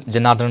വാടിക്കൽ,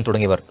 ജനാർദ്ദനൻ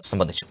തുടങ്ങിയവർ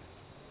സംബന്ധിച്ചു.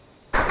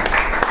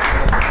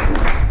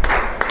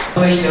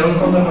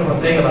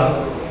 പ്രത്യേകത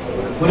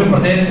ഒരു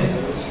പ്രദേശം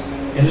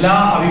എല്ലാ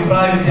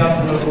അഭിപ്രായ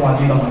വ്യത്യാസങ്ങൾക്കും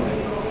അതീതമായി,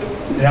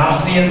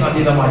 രാഷ്ട്രീയത്തിന്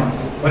അതീതമായി,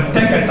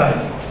 ഒറ്റക്കെട്ടായി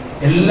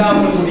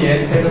എല്ലാവരും കൂടി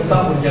ഏറ്റെടുത്ത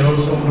ഒരു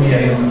ജലോത്സവം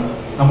കൂടിയായിരുന്നു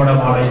നമ്മുടെ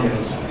മാടായി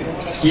ജലോത്സവം.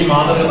 ഈ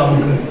മാതൃക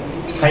നമുക്ക്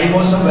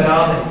കൈമോശം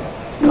വരാതെ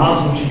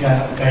സൂക്ഷിക്കാൻ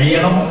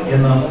കഴിയണം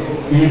എന്ന്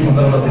ഈ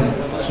സന്ദർഭത്തിൽ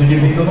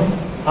സൂചിപ്പിക്കുന്നു.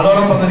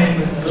 അതോടൊപ്പം തന്നെ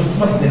ഇന്ന്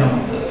ക്രിസ്മസ്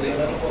ദിനമാണ്.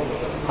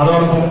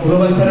 അതോടൊപ്പം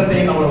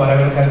പുതുവത്സരത്തെയും നമ്മൾ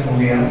വരവേൽക്കാൻ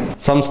പോവുകയാണ്.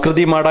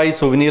 സംസ്കൃതി മാടായി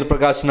സുവനീർ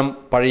പ്രകാശനം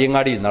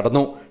പഴയങ്ങാടിയിൽ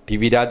നടന്നു.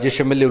 TV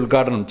രാജേഷ് MLA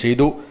ഉദ്ഘാടനം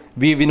ചെയ്തു.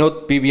 V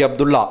വിനോദ്, PV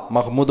അബ്ദുള്ള,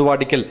 മഹമ്മൂദ്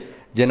വാടിക്കൽ,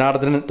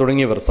 ജനാർദ്ദനൻ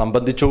തുടങ്ങിയവർ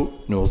സംബന്ധിച്ചു.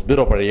 News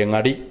bureau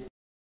Pazhayangadi.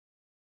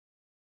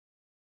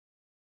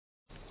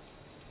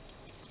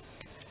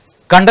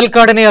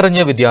 കണ്ടൽക്കാടിനെ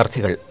അറിഞ്ഞ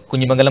വിദ്യാർത്ഥികൾ.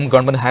 Kunhimangalam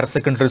government higher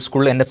secondary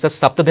school NSS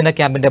സപ്തദിന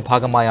ക്യാമ്പിന്റെ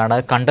ഭാഗമായാണ്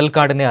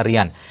കണ്ടൽക്കാടിനെ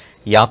അറിയാൻ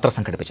യാത്ര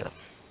സംഘടിപ്പിച്ചത്.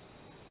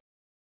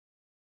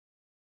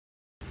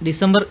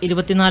 ഡിസംബർ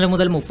 24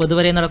 മുതൽ 30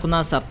 വരെ നടക്കുന്ന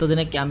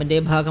സപ്തദിന ക്യാമ്പിന്റെ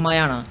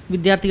ഭാഗമായാണ്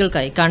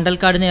വിദ്യാർത്ഥികൾക്കായി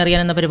കണ്ടൽക്കാടിനെ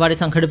അറിയാൻ എന്ന പരിപാടി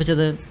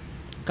സംഘടിപ്പിച്ചത്.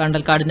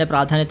 കണ്ടൽക്കാടിന്റെ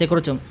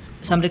പ്രാധാന്യത്തെക്കുറിച്ചും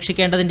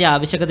സംരക്ഷിക്കേണ്ടതിന്റെ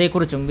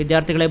ആവശ്യകതയെക്കുറിച്ചും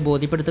വിദ്യാർത്ഥികളെ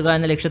ബോധ്യപ്പെടുത്തുക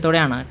എന്ന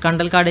ലക്ഷ്യത്തോടെയാണ്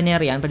കണ്ടൽക്കാടിനെ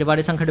അറിയാൻ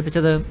പരിപാടി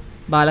സംഘടിപ്പിച്ചത്.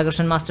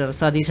 ബാലകൃഷ്ണൻ മാസ്റ്റർ,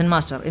 സതീശൻ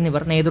മാസ്റ്റർ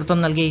എന്നിവർ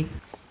നേതൃത്വം നൽകി.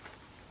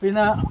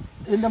 പിന്നെ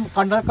ഇതിൻ്റെ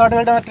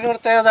കണ്ടൽക്കാടുകളുടെ മറ്റൊരു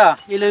പ്രത്യേകത,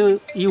 ഇതിൽ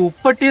ഈ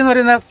ഉപ്പട്ടി എന്ന്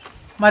പറയുന്ന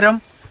മരം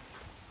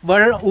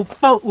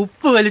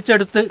ഉപ്പ്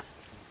വലിച്ചെടുത്ത്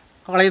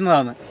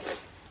കളയുന്നതാണ്.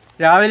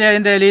 രാവിലെ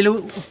അതിൻ്റെ ഇലയിൽ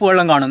ഉപ്പ്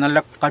വെള്ളം കാണും, നല്ല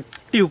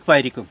കട്ടി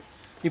ഉപ്പായിരിക്കും.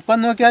 ഇപ്പം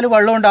നോക്കിയാൽ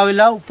വെള്ളം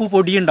ഉണ്ടാവില്ല, ഉപ്പ്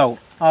പൊടിയുണ്ടാവും.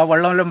 ആ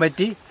വെള്ളമെല്ലാം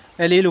പറ്റി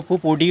ഇലയിൽ ഉപ്പ്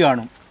പൊടി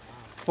കാണും.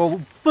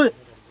 അപ്പോൾ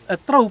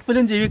എത്ര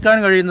ഉപ്പിലും ജീവിക്കാൻ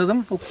കഴിയുന്നതും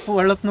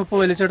വെള്ളത്തിൽ നിന്ന് ഉപ്പ്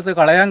വലിച്ചെടുത്ത്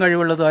കളയാൻ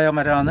കഴിവുള്ളതായ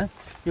മരമാണ്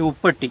ഈ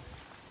ഉപ്പട്ടി.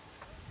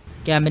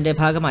 ക്യാമ്പിന്റെ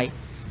ഭാഗമായി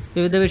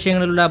വിവിധ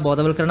വിഷയങ്ങളിലുള്ള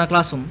ബോധവൽക്കരണ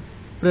ക്ലാസും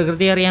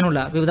പ്രകൃതി അറിയാനുള്ള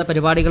വിവിധ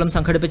പരിപാടികളും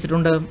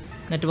സംഘടിപ്പിച്ചിട്ടുണ്ട്.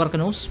 നെറ്റ്വർക്ക്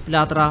ന്യൂസ്,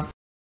 പിലാത്ര.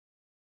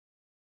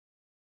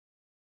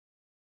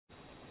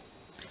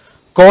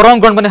 കോറോം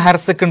ഗവൺമെന്റ് ഹയർ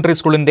സെക്കൻഡറി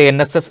സ്കൂളിന്റെ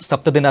NSS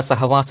സപ്തദിന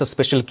സഹവാസ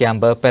special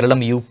camp Peralam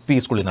UP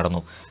സ്കൂളിൽ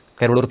നടന്നു.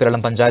 കരുളൂർ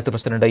പെരളം പഞ്ചായത്ത്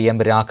പ്രസിഡന്റ് M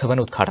രാഘവൻ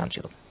ഉദ്ഘാടനം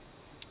ചെയ്തു.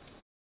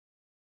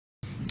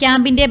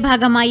 ക്യാമ്പിന്റെ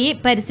ഭാഗമായി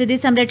പരിസ്ഥിതി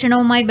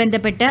സംരക്ഷണവുമായി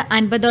ബന്ധപ്പെട്ട്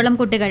 50ഓളം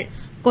കുട്ടികൾ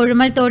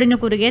കൊഴുമൽ തോടിനു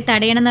കുറുകെ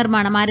തടയണ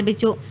നിർമ്മാണം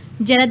ആരംഭിച്ചു.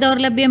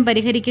 ജലദൗർലഭ്യം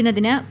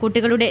പരിഹരിക്കുന്നതിന്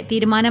കുട്ടികളുടെ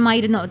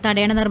തീരുമാനമായിരുന്നു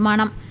തടയണ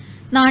നിർമ്മാണം.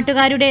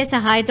 നാട്ടുകാരുടെ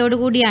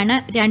സഹായത്തോടുകൂടിയാണ്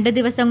 2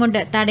 ദിവസം കൊണ്ട്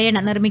തടയണ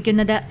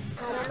നിർമ്മിക്കുന്നത്.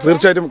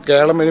 തീർച്ചയായിട്ടും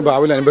കേരളം ഇനി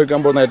ഭാവിയിൽ അനുഭവിക്കാൻ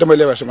പോകുന്ന ഏറ്റവും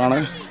വലിയ വിഷയമാണ്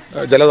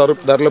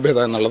ജലദൗർലഭ്യത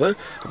എന്നുള്ളത്.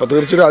 അപ്പോൾ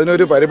തീർച്ചയായിട്ടും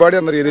അതിനൊരു പരിപാടി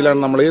എന്ന രീതിയിലാണ്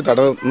നമ്മൾ ഈ തട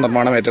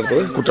നിർമ്മാണം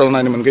ഏറ്റെടുത്തത്. കുട്ടികളാണ്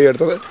അതിന് മുൻകൈ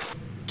എടുത്തത്.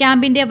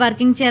 ക്യാമ്പിന്റെ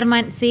വർക്കിംഗ്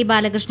ചെയർമാൻ C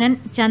ബാലകൃഷ്ണൻ,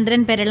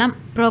 ചന്ദ്രൻ പെരളം,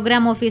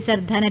 പ്രോഗ്രാം ഓഫീസർ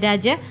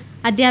ധനരാജ്,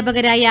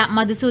 അധ്യാപകരായ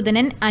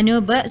മധുസൂദനൻ,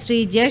 അനൂപ്,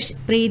 ശ്രീജേഷ്,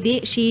 പ്രീതി,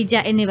 ഷീജ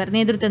എന്നിവർ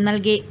നേതൃത്വം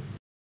നൽകി.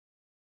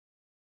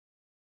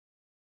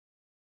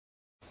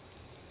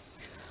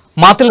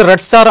 മാത്തിൽ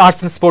red star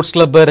arts and sports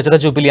club രജത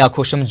ജൂബിലി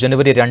ആഘോഷം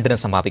ജനുവരി 2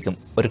 സമാപിക്കും.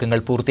 ഒരുക്കങ്ങൾ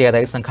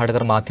പൂർത്തിയായതായി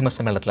സംഘാടകർ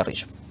മാധ്യമസമ്മേളനത്തിൽ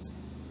അറിയിച്ചു.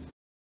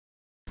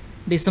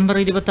 ഡിസംബർ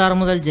 26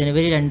 മുതൽ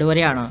ജനുവരി 2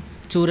 വരെയാണ്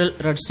ചൂരൽ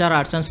red star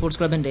arts and sports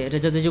ക്ലബിന്റെ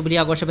രജത ജൂബിലി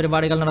ആഘോഷ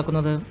പരിപാടികൾ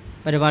നടക്കുന്നത്.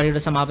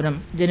 പരിപാടിയുടെ സമാപനം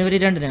ജനുവരി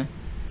 2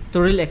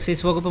 തൊഴിൽ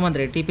എക്സൈസ് വകുപ്പ്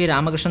മന്ത്രി TP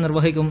രാമകൃഷ്ണൻ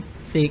നിർവഹിക്കും.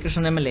 C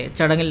കൃഷ്ണൻ MLA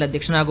ചടങ്ങിൽ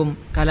അധ്യക്ഷനാകും.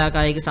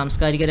 കലാകായിക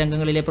സാംസ്കാരിക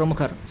രംഗങ്ങളിലെ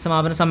പ്രമുഖർ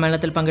സമാപന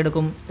സമ്മേളനത്തിൽ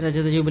പങ്കെടുക്കും.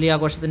 രജത ജൂബിലി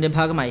ആഘോഷത്തിന്റെ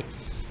ഭാഗമായി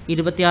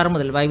 26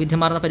 മുതൽ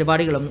വൈവിധ്യമാർന്ന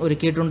പരിപാടികളും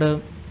ഒരുക്കിയിട്ടുണ്ട്.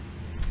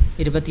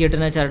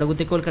 28-ന്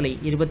ചരടുകുത്തിക്കോൽക്കളി,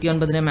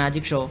 29-ന്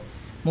മാജിക് ഷോ,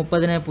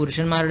 30-ന്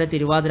പുരുഷന്മാരുടെ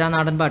തിരുവാതിര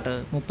നാടൻപാട്ട്,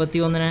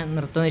 31-ന്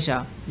നൃത്തനിശ,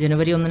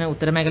 ജനുവരി 1-ന്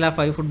ഉത്തരമേഖല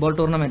 5 ഫുട്ബോൾ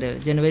ടൂർണമെന്റ്,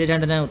 ജനുവരി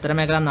 2-ന്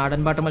ഉത്തരമേഖല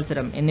നാടൻപാട്ട്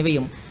മത്സരം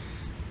എന്നിവയും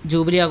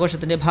ജൂബിലി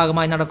ആഘോഷത്തിന്റെ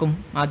ഭാഗമായി നടക്കും.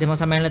 മാധ്യമ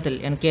സമ്മേളനത്തിൽ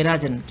NK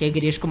Rajan, K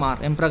Girish Kumar,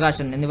 M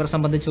Prakashan എന്നിവർ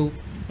സംബന്ധിച്ചു.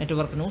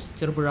 Network news,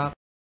 Cherupuzha.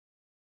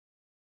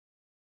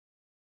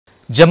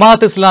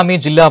 ജമാഅത്ത് ഇസ്ലാമി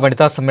ജില്ലാ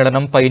വനിതാ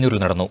സമ്മേളനം പയ്യന്നൂരിൽ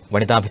നടന്നു.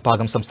 വനിതാ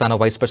വിഭാഗം സംസ്ഥാന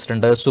വൈസ്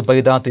പ്രസിഡന്റ്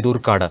സുബൈദ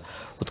തിരൂർക്കാട്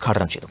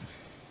ഉദ്ഘാടനം ചെയ്തു.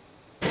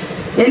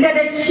 എന്റെ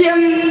ലക്ഷ്യം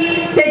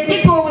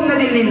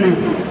തെറ്റിപ്പോകുന്നതിൽ നിന്ന്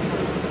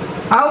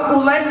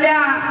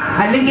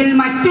അല്ലെങ്കിൽ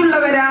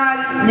മറ്റുള്ളവരാൽ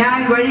ഞാൻ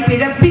വഴി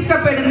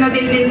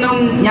പിഴപ്പിക്കപ്പെടുന്നതിൽ നിന്നും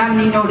ഞാൻ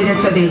നിന്നോട്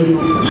രക്ഷ തേടുന്നു.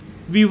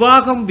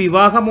 വിവാഹം,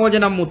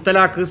 വിവാഹമോചനം,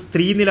 മുത്തലാഖ്,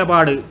 സ്ത്രീ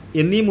നിലപാട്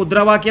എന്നീ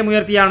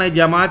മുദ്രാവാക്യമുയർത്തിയാണ്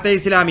ജമാഅത്തെ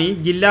ഇസ്ലാമി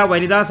ജില്ലാ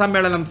വനിതാ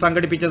സമ്മേളനം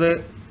സംഘടിപ്പിച്ചത്.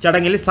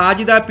 ചടങ്ങിൽ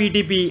സാജിദ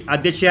PTP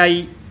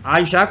അധ്യക്ഷയായി.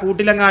 ആയിഷ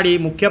കൂട്ടിലങ്ങാടി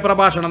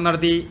മുഖ്യപ്രഭാഷണം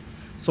നടത്തി.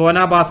 സോന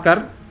ഭാസ്കർ,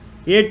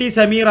 AT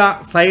സമീറ,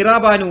 സൈറ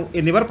ബാനു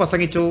എന്നിവർ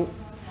പ്രസംഗിച്ചു.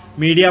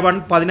 മീഡിയ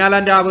 1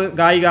 14ാം രാവ്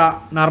ഗായിക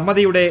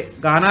നർമ്മദയുടെ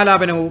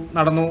ഗാനാലാപനവും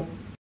നടന്നു.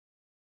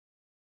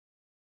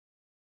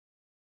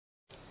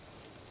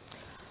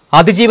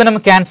 അതിജീവനം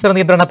ക്യാൻസർ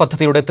നിയന്ത്രണ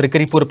പദ്ധതിയുടെ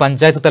തൃക്കരിപ്പൂർ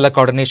പഞ്ചായത്ത് തല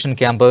കോർഡിനേഷൻ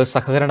ക്യാമ്പ്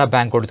സഹകരണ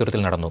ബാങ്ക്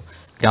ഓഡിറ്റോറിയത്തിൽ നടന്നു.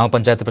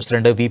 ഗ്രാമപഞ്ചായത്ത്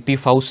പ്രസിഡന്റ് VP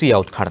ഫൗസിയ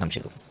ഉദ്ഘാടനം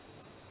ചെയ്തു.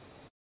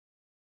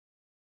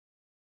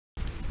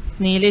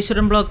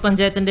 നീലേശ്വരം ബ്ലോക്ക്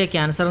പഞ്ചായത്തിന്റെ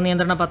ക്യാൻസർ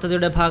നിയന്ത്രണ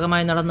പദ്ധതിയുടെ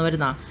ഭാഗമായി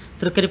നടന്നുവരുന്ന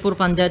തൃക്കരിപ്പൂർ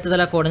പഞ്ചായത്ത്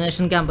തല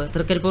coordination camp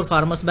Trikaripur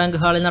farmers bank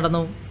ഹാളിൽ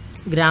നടന്നു.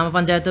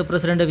 ഗ്രാമപഞ്ചായത്ത്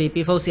പ്രസിഡന്റ്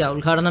VP ഫൗസിയ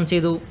ഉദ്ഘാടനം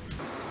ചെയ്തു.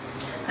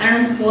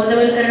 കാരണം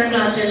ബോധവൽക്കരണ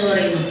ക്ലാസ് എന്ന്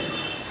പറയുന്നു,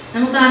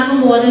 നമുക്ക് ആർക്കും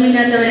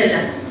ബോധമില്ലാത്തവരല്ല,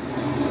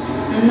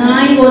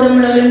 നന്നായി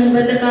ബോധമുള്ളവരും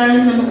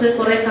മുമ്പത്തെക്കാളും നമുക്ക്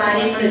കുറെ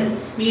കാര്യങ്ങൾ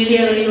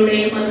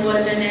മീഡിയകളിലൂടെയും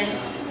അതുപോലെ തന്നെ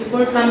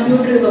ഇപ്പോൾ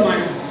കമ്പ്യൂട്ടർ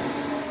യുഗമാണ്.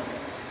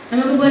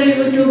 നമുക്കിപ്പോൾ ഒരു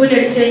യൂട്യൂബിൽ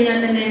അടിച്ചു കഴിഞ്ഞാൽ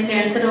തന്നെ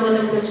ക്യാൻസർ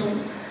രോഗത്തെക്കുറിച്ചും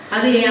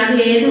അത്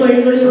ഏത്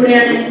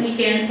വഴികളിലൂടെയാണ് ഈ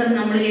ക്യാൻസർ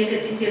നമ്മളിലേക്ക്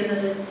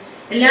എത്തിച്ചേരുന്നത്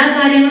എല്ലാ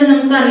കാര്യങ്ങളും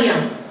നമുക്കറിയാം.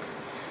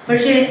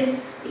 പക്ഷേ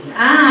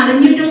ആ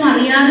അറിഞ്ഞിട്ടും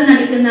അറിയാതെ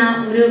നടിക്കുന്ന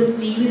ഒരു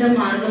ജീവിത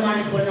മാർഗമാണ്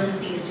ഇപ്പോൾ നമ്മൾ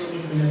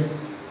സ്വീകരിച്ചുകൊണ്ടിരിക്കുന്നത്.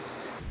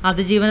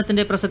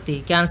 അതിജീവനത്തിന്റെ പ്രസക്തി,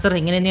 ക്യാൻസർ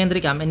എങ്ങനെ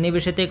നിയന്ത്രിക്കാം എന്നീ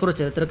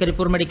വിഷയത്തെക്കുറിച്ച്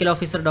Trikaripur medical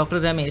officer doctor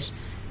Ramesh,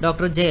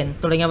 doctor Jayan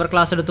തുടങ്ങിയവർ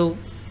ക്ലാസ് എടുത്തു.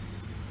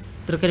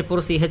 തൃക്കരിപ്പൂർ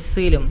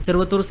CHCയിലും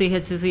ചെറുവത്തൂർ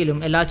CHCയിലും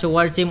എല്ലാ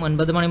ചൊവ്വാഴ്ചയും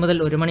 9 മണി മുതൽ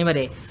 1 മണി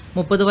വരെ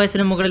 30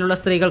 വയസ്സിന് മുകളിലുള്ള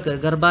സ്ത്രീകൾക്ക്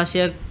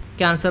ഗർഭാശയ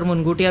ക്യാൻസർ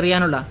മുൻകൂട്ടി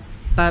അറിയാനുള്ള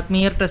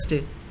പാപ്മിയർ ടെസ്റ്റ്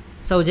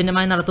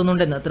സൗജന്യമായി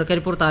നടത്തുന്നുണ്ടെന്ന്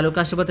തൃക്കരിപ്പൂർ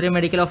താലൂക്ക് ആശുപത്രി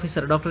മെഡിക്കൽ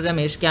ഓഫീസർ ഡോക്ടർ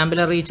രമേശ്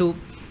ക്യാമ്പിൽ അറിയിച്ചു.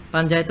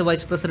 Panchayat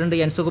vice president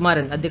N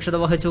Sukumaran അധ്യക്ഷത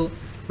വഹിച്ചു.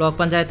 ബ്ലോക്ക്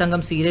പഞ്ചായത്ത്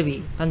അംഗം C രവി,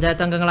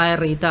 പഞ്ചായത്ത് അംഗങ്ങളായ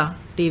Reetha,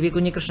 TV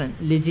Kunhikrishnan,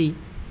 Liji,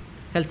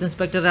 health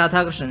inspector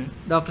Radhakrishnan,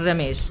 doctor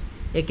Ramesh,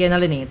 AK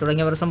Nalini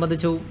തുടങ്ങിയവർ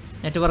സംബന്ധിച്ചു.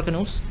 Network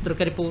news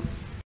Trikaripur.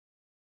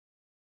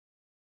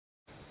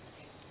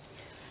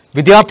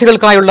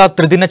 വിദ്യാർത്ഥികൾക്കായുള്ള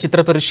ത്രിദിന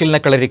ചിത്രപരിശീലന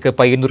കളരിക്ക്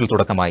പയ്യന്നൂരിൽ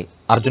തുടക്കമായി.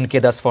 അർജുൻ കെ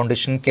ദാസ്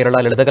ഫൗണ്ടേഷൻ, കേരള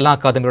ലളിതകലാ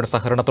അക്കാദമിയുടെ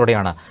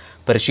സഹകരണത്തോടെയാണ്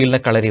പരിശീലന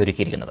കളരി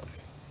ഒരുക്കിയിരിക്കുന്നത്.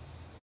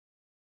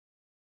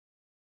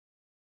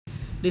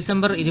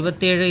 ഡിസംബർ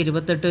 27,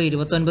 28,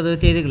 29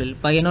 തീയതികളിൽ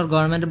Payyanur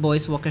government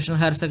boys vocational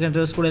higher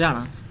secondary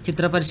സ്കൂളിലാണ്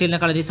ചിത്രപരിശീലന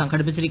കളരി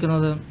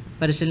സംഘടിപ്പിച്ചിരിക്കുന്നത്.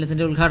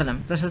 പരിശീലനത്തിന്റെ ഉദ്ഘാടനം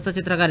പ്രശസ്ത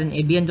ചിത്രകാരൻ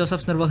എബിയൻ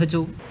ജോസഫ്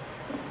നിർവഹിച്ചു.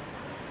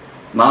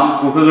 നാം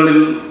ഗുഹകളിൽ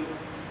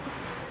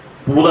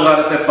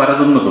ഭൂതകാലത്തെ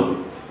പരതുന്നതും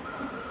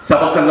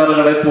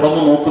ശവക്കല്ലറുകളെ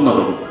തുറന്നു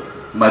നോക്കുന്നതും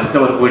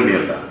മരിച്ചവർക്ക്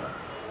വേണ്ടിയല്ല,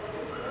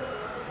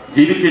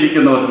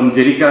 ജീവിച്ചിരിക്കുന്നവർക്കും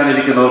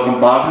ജനിക്കാനിരിക്കുന്നവർക്കും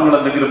പാഠങ്ങൾ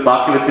എന്തെങ്കിലും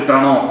ബാക്കി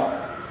വെച്ചിട്ടാണോ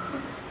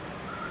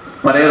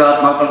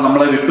പരേതാത്മാക്കൾ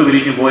നമ്മളെ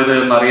വിട്ടുപിരിഞ്ഞു പോയത്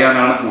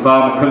എന്നറിയാനാണ്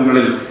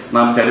ഗുഹാമുഖങ്ങളിൽ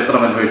നാം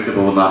ചരിത്രം അന്വേഷിച്ചു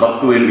പോകുന്നത്.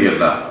 അവർക്ക്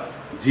വേണ്ടിയല്ല,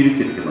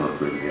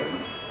 ജീവിച്ചിരിക്കുന്നവർക്ക് വേണ്ടിയാണ്,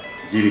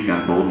 ജീവിക്കാൻ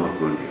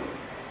പോകുന്നവർക്ക് വേണ്ടിയാണ്.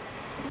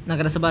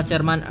 നഗരസഭാ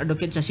ചെയർമാൻ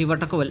അഡ്വക്കേറ്റ് ശശി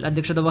വട്ടക്കുവൽ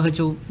അധ്യക്ഷത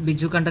വഹിച്ചു.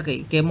 ബിജു കണ്ടക്കൈ,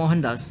 കെ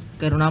മോഹൻദാസ്,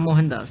 കരുണ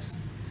Mohandas,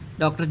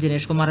 doctor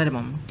Jinesh Kumar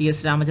അരമം, TS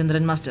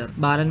Ramachandran master,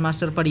 ബാലൻ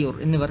മാസ്റ്റർ പടിയൂർ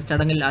എന്നിവർ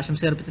ചടങ്ങിൽ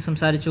ആശംസയർപ്പിച്ച്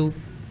സംസാരിച്ചു.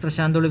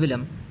 പ്രശാന്ത്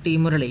ഒളിവിലം, ടി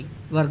മുരളി,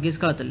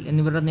 വർഗീസ് കളത്തിൽ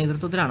എന്നിവരുടെ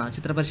നേതൃത്വത്തിലാണ്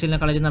ചിത്രപരിശീലന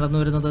കളരി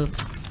നടന്നുവരുന്നത്.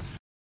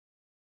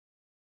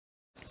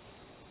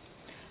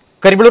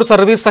 കരിവള്ളൂർ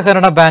സർവീസ്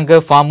സഹകരണ ബാങ്ക്,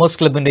 ഫാമേഴ്സ്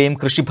ക്ലബിന്റെയും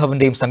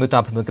കൃഷിഭവന്റെയും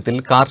സംയുക്താഭിമുഖ്യത്തിൽ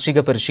കാർഷിക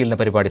പരിശീലന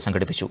പരിപാടി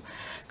സംഘടിപ്പിച്ചു.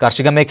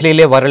 കാർഷിക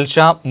മേഖലയിലെ വരൾച്ച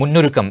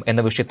മുന്നൊരുക്കം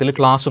എന്ന വിഷയത്തിൽ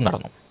ക്ലാസും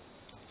നടന്നു.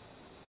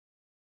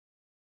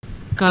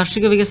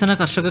 കാർഷിക വികസന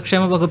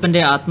കർഷകക്ഷേമ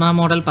വകുപ്പിന്റെ ആത്മാ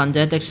മോഡൽ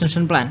പഞ്ചായത്ത്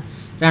എക്സ്റ്റൻഷൻ പ്ലാൻ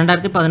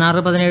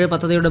 2016-17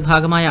 പദ്ധതിയുടെ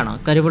ഭാഗമായാണ്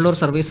കരിവള്ളൂർ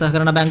സർവീസ്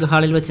സഹകരണ ബാങ്ക്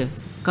ഹാളിൽ വെച്ച്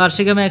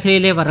കാർഷിക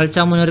മേഖലയിലെ വരൾച്ച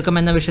മുന്നൊരുക്കം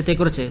എന്ന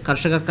വിഷയത്തെക്കുറിച്ച്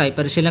കർഷകർക്കായി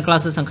പരിശീലന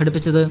ക്ലാസ്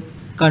സംഘടിപ്പിച്ചത്.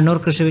 കണ്ണൂർ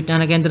കൃഷി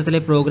വിജ്ഞാന കേന്ദ്രത്തിലെ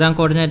programme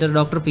coordinator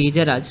doctor P.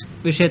 Jayaraj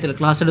വിഷയത്തിൽ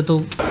ക്ലാസ് എടുത്തു.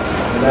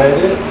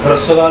 അതായത്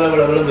ഹ്രസ്വകാല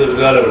വിളകളും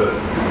ദീർഘകാല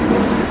വിളകളും,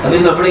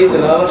 അതിൽ നമ്മൾ ഈ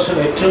തുലാവർഷം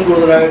ഏറ്റവും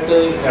കൂടുതലായിട്ട്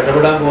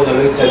ഇടപെടാൻ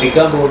പോകുന്നത്,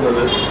 ചലിക്കാൻ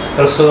പോകുന്നത്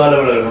ഹ്രസ്വകാല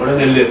വിളകൾ. നമ്മുടെ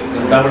നെല്ല്,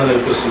 രണ്ടാമത്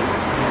നെൽകൃഷി,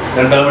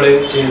 രണ്ടാമത്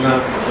ചെയ്യുന്ന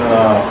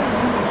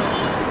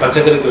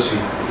പച്ചക്കറി കൃഷി,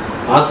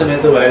 ആ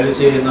സമയത്ത് വയലിൽ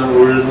ചെയ്യുന്ന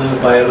ഉഴുന്ന്,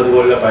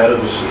 പയറുപോലുള്ള പയർ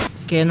കൃഷി.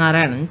 K.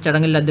 നാരായണൻ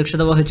ചടങ്ങിൽ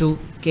അധ്യക്ഷത വഹിച്ചു.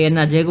 KN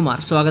അജയകുമാർ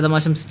സ്വാഗതം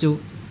ആശംസിച്ചു.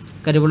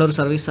 കരിവള്ളൂർ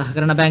സർവീസ്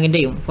സഹകരണ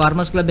ബാങ്കിന്റെയും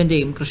ഫാർമേഴ്സ്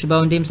ക്ലബിന്റെയും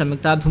കൃഷിഭവന്റെയും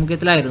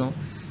സംയുക്താഭിമുഖ്യത്തിലായിരുന്നു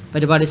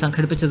പരിപാടി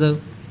സംഘടിപ്പിച്ചത്.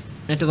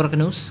 Network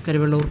news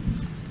Karivellur.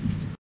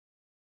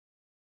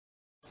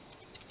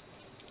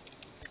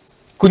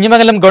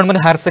 Kunhimangalam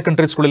government higher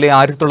secondary സ്കൂളിലെ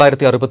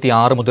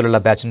 1966 മുതലുള്ള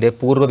ബാച്ചിന്റെ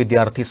പൂർവ്വ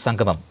വിദ്യാർത്ഥി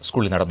സംഗമം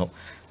സ്കൂളിൽ നടന്നു.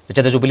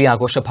 രജത ജൂബിലി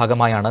ആഘോഷ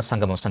ഭാഗമായാണ്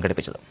സംഗമം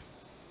സംഘടിപ്പിച്ചത്.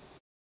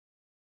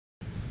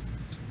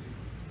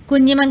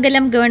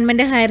 കുഞ്ഞിമംഗലം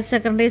ഗവൺമെന്റ് ഹയർ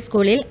സെക്കൻഡറി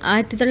സ്കൂളിൽ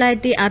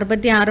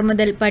 1966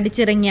 മുതൽ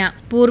പഠിച്ചിറങ്ങിയ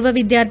പൂർവ്വ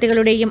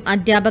വിദ്യാർത്ഥികളുടെയും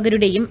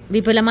അധ്യാപകരുടെയും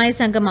വിപുലമായ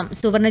സംഗമം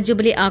സുവർണ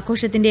ജൂബിലി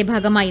ആഘോഷത്തിന്റെ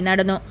ഭാഗമായി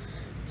നടന്നു.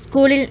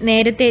 സ്കൂളിൽ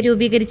നേരത്തെ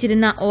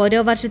രൂപീകരിച്ചിരുന്ന ഓരോ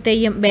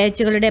വർഷത്തെയും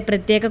ബാച്ചുകളുടെ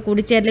പ്രത്യേക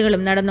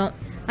കൂടിച്ചേരലുകളും നടന്നു.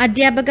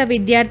 അധ്യാപക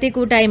വിദ്യാർത്ഥി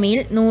കൂട്ടായ്മയിൽ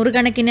 100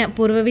 കണക്കിന്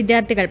പൂർവ്വ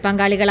വിദ്യാർത്ഥികൾ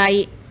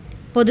പങ്കാളികളായി.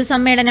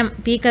 പൊതുസമ്മേളനം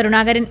പി.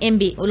 കരുണാകരൻ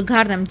MP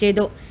ഉദ്ഘാടനം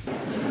ചെയ്തു.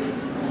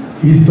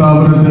 ഈ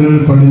സ്ഥാപനത്തിൽ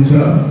പഠിച്ച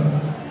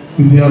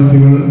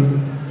വിദ്യാർത്ഥികൾ,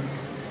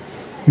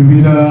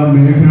 വിവിധ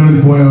മേഖലകളിൽ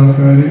പോയ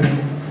ആൾക്കാർ,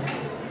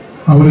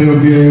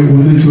 അവരെയൊക്കെ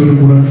ഒന്നിച്ചൊരു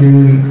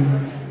കുടക്കീഴിൽ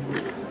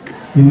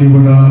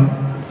ഇന്നിവിടെ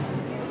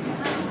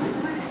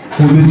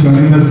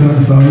ഒന്നിച്ചണിനിർത്താൻ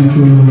സാധിച്ചു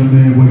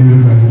എന്നതിൻ്റെ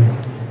വലിയൊരു കാര്യം.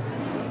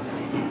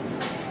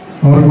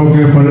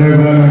 അവർക്കൊക്കെ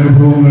പഴയകാല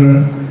അനുഭവങ്ങൾ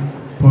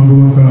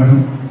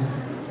പങ്കുവെക്കാനും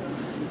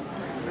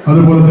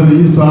അതുപോലെ തന്നെ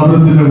ഈ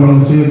സ്ഥാപനത്തിൻ്റെ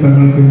വളർച്ചയെ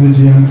തങ്ങൾക്ക് എന്ത്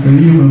ചെയ്യാൻ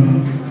കഴിയുമെന്ന്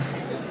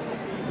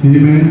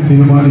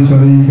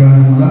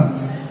തീരുമാനിച്ചറിയിക്കാനുള്ള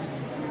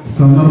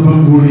സന്ദർഭം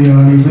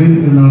കൂടിയാണിത്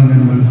എന്നാണ്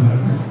ഞാൻ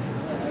മനസ്സിലാക്കുന്നത്.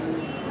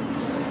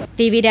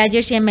 TV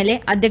രാജേഷ് MLA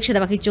അധ്യക്ഷത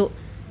വഹിച്ചു.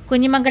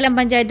 Kunhimangalam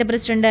panchayat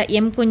president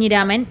M.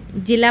 കുഞ്ഞിരാമൻ,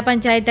 ജില്ലാ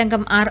പഞ്ചായത്ത്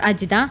അംഗം R.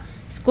 Ajitha,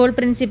 school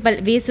principal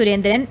V.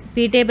 Surendran,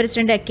 PTA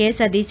president K.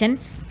 Satheesan,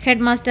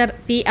 head master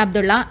P.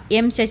 Abdulla,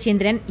 M.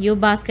 Saseendran, U.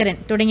 Bhaskaran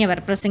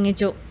തുടങ്ങിയവർ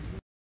പ്രസംഗിച്ചു.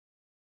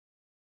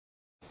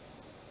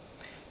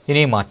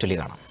 ഇനി മാറ്റുലി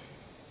കാണാം.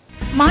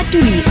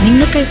 മാറ്റുലി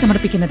നിങ്ങൾക്കായി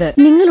സമർപ്പിക്കുന്നത്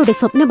നിങ്ങളുടെ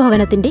സ്വപ്ന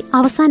ഭവനത്തിന്റെ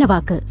അവസാന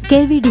വാക്ക്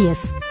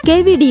KVDS.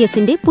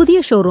 KVDSന്റെ പുതിയ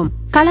ഷോറൂം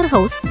കളർ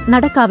ഹൗസ്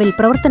നടക്കാവിൽ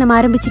പ്രവർത്തനം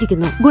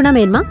ആരംഭിച്ചിരിക്കുന്നു.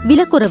 ഗുണമേന്മ,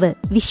 വിലക്കുറവ്,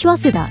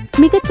 വിശ്വാസ്യത,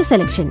 മികച്ച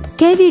selection.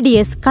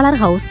 KVDS colour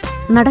house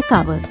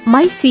Nadakkavu.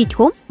 My sweet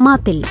home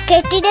മാത്തിൽ.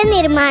 കെട്ടിട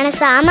നിർമ്മാണ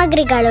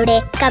സാമഗ്രികളുടെ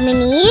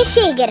കമനീയ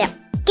ശേഖരം.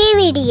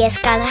 KVDS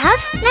colour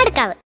house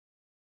Nadakkavu.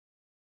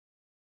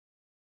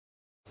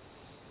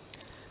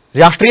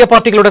 രാഷ്ട്രീയ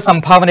പാർട്ടികളുടെ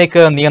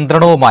സംഭാവനയ്ക്ക്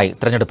നിയന്ത്രണവുമായി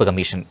തെരഞ്ഞെടുപ്പ്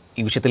കമ്മീഷൻ.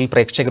 ഈ വിഷയത്തിൽ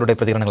പ്രേക്ഷകരുടെ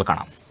പ്രതികരണങ്ങൾ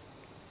കാണാം.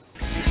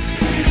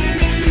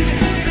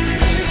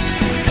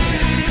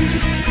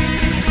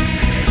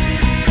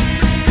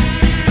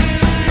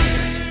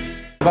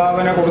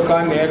 സംഭാവന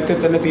കൊടുക്കാൻ നേരത്തെ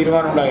തന്നെ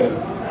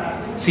തീരുമാനമുണ്ടായിരുന്നു.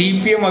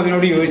 CPM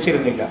അതിനോട്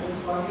യോജിച്ചിരുന്നില്ല.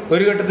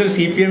 ഒരു ഘട്ടത്തിൽ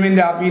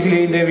CPMന്റെ ആഫീസിൽ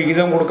ഇതിൻ്റെ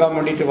വിഹിതം കൊടുക്കാൻ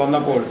വേണ്ടിയിട്ട്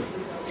വന്നപ്പോൾ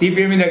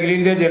CPMന്റെ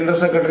അഖിലേന്ത്യാ ജനറൽ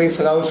സെക്രട്ടറി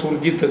സഖാവ്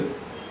സുർജിത്ത്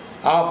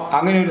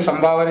അങ്ങനെ ഒരു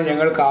സംഭാവന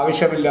ഞങ്ങൾക്ക്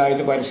ആവശ്യമില്ല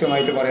എന്ന്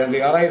പരസ്യമായിട്ട് പറയാൻ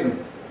തയ്യാറായിരുന്നു.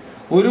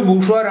 ഒരു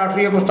ബൂർഷ്വാ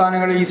രാഷ്ട്രീയ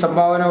പ്രസ്ഥാനങ്ങൾ ഈ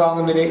സംഭാവന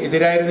വാങ്ങുന്നതിന്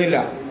എതിരായിരുന്നില്ല.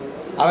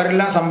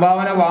 അവരെല്ലാം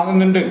സംഭാവന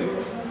വാങ്ങുന്നുണ്ട്.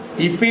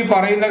 ഇപ്പം ഈ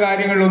പറയുന്ന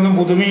കാര്യങ്ങളിലൊന്നും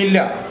പുതുമയില്ല.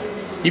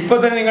 ഇപ്പം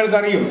തന്നെ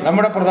നിങ്ങൾക്കറിയും,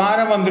 നമ്മുടെ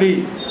പ്രധാനമന്ത്രി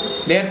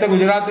നേരത്തെ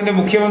ഗുജറാത്തിൻ്റെ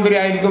മുഖ്യമന്ത്രി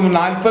ആയിരിക്കും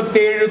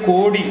 47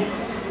 കോടി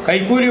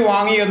കൈക്കൂലി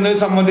വാങ്ങി എന്നത്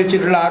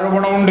സംബന്ധിച്ചിട്ടുള്ള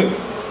ആരോപണമുണ്ട്.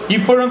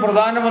 ഇപ്പോഴും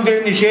പ്രധാനമന്ത്രി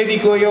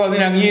നിഷേധിക്കുകയോ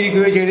അതിന്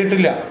അംഗീകരിക്കുകയോ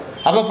ചെയ്തിട്ടില്ല.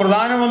 അപ്പോൾ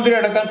പ്രധാനമന്ത്രി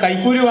അടക്കം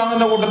കൈക്കൂലി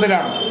വാങ്ങുന്ന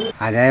കൂട്ടത്തിലാണ്.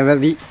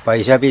 അനവധി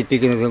പൈസ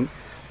പിരിപ്പിക്കുന്നതും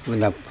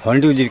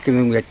ഫണ്ട്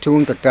വിധിക്കുന്നതും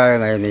ഏറ്റവും തെറ്റായ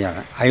നയം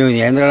തന്നെയാണ്. അതിന്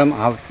നിയന്ത്രണം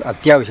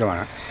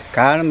അത്യാവശ്യമാണ്.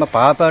 കാരണം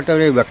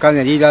പാവപ്പെട്ടവരെ വെക്കാൻ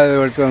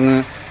നിലയില്ലാത്തവരുടെ നിന്ന്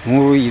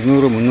 100,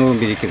 200, 300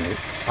 പിരിക്കുന്നത്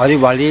അത്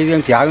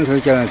വളരെയധികം ത്യാഗം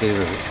സഹിച്ചാണ്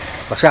ചെയ്തത്.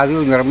 പക്ഷേ അത്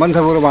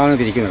നിർബന്ധപൂർവ്വമാണ്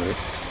പിരിക്കുന്നത്.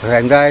 പക്ഷേ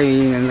എന്തായാലും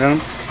ഈ നിയന്ത്രണം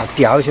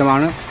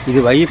അത്യാവശ്യമാണ്. ഇത്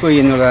വൈകിപ്പോയി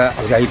എന്നുള്ള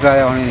ഒരു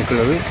അഭിപ്രായമാണ്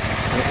എനിക്കുള്ളത്.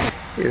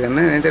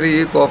 ഇതെന്ന് വെച്ചാൽ ഈ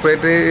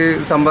കോർപ്പറേറ്റ്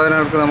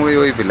സംഭാവനകൾക്ക് നമുക്ക്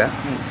യോജിപ്പില്ല.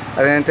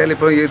 അതെന്ന് വെച്ചാൽ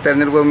ഇപ്പോൾ ഈ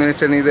തെരഞ്ഞെടുപ്പ്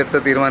കമ്മീഷൻ ഇതെടുത്ത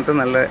തീരുമാനത്തെ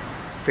നല്ല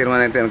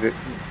തീരുമാനമായിട്ട് എനിക്ക്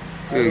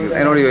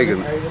അതിനോട്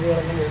യോജിക്കുന്നു.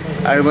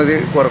 അഴിമതി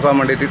കുറക്കാൻ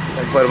വേണ്ടിയിട്ട്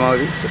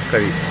പരമാവധി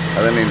കഴിയും.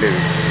 അതന്നെ എൻ്റെ ഇത്.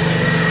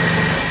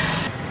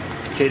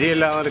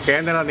 ശരിയല്ല, ഒരു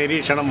കേന്ദ്ര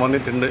നിരീക്ഷണം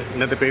വന്നിട്ടുണ്ട്.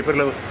 ഇന്നത്തെ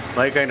പേപ്പറിൽ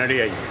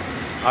വായിക്കാനിടയായി.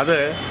 അത്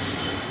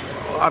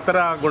അത്ര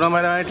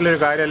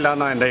ഗുണപരമായിട്ടുള്ളൊരു കാര്യമല്ല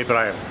എന്നാണ് എൻ്റെ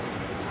അഭിപ്രായം.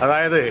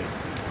 അതായത്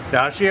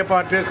രാഷ്ട്രീയ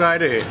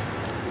പാർട്ടിക്കാർ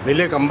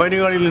വലിയ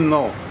കമ്പനികളിൽ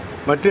നിന്നോ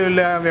മറ്റു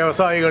വല്ല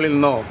വ്യവസായികളിൽ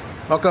നിന്നോ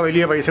ഒക്കെ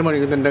വലിയ പൈസ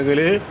മേടിക്കുന്നുണ്ടെങ്കിൽ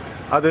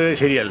അത്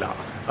ശരിയല്ല.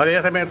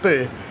 അതേസമയത്ത്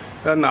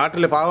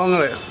നാട്ടിലെ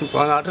പാവങ്ങൾ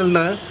നാട്ടിൽ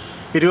നിന്ന്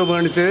പിരിവ്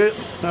മേടിച്ച്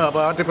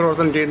പാർട്ടി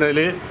പ്രവർത്തനം ചെയ്യുന്നതിൽ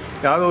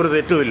യാതൊരു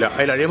തെറ്റുമില്ല,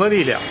 അതിൽ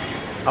അഴിമതിയില്ല.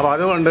 അപ്പോൾ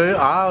അതുകൊണ്ട്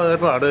ആ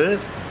ഏർപ്പാട്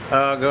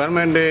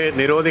ഗവൺമെൻറ്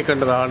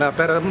നിരോധിക്കേണ്ടതാണ്.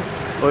 അത്തരം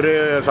ഒരു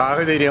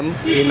സാഹചര്യം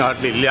ഈ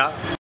നാട്ടിലില്ല.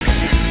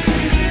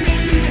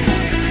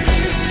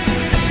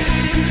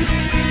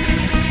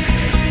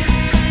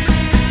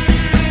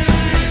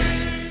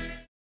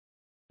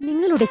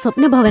 നിങ്ങളുടെ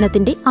സ്വപ്ന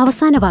ഭവനത്തിന്റെ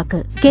അവസാന വാക്ക്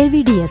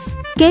KVDS.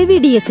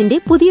 KVDSന്റെ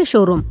പുതിയ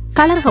ഷോറൂം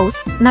കളർ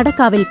ഹൗസ്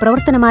നടക്കാവിൽ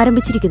പ്രവർത്തനം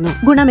ആരംഭിച്ചിരിക്കുന്നു.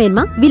 ഗുണമേന്മ,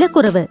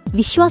 വിലക്കുറവ്,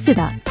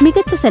 വിശ്വാസ്യത,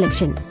 മികച്ച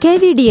selection.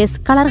 KVDS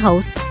colour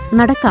house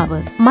Nadakkavu.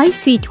 My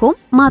sweet home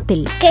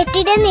മാത്തിൽ.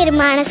 കെട്ടിട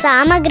നിർമ്മാണ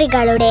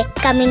സാമഗ്രികളുടെ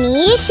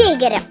കമനീയ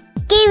ശേഖരം.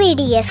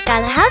 KVDS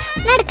colour house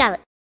Nadakkavu.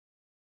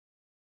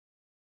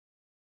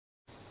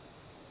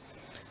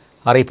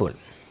 അറിയിപ്പുകൾ.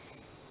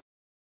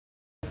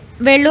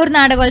 വെള്ളൂർ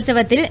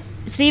നാടകോത്സവത്തിൽ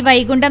ശ്രീ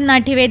വൈകുണ്ഠം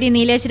നാട്യവേദി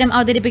നീലേശ്വരം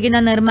അവതരിപ്പിക്കുന്ന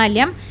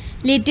നിർമാല്യം,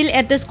 ലിറ്റിൽ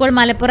എർത്ത് സ്കൂൾ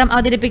മലപ്പുറം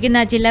അവതരിപ്പിക്കുന്ന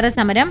ചില്ലറ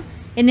സമരം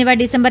എന്നിവ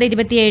December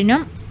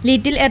 27-നും,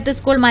 little earth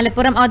school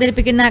Malappuram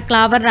അവതരിപ്പിക്കുന്ന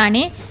ക്ലാവർ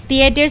റാണി,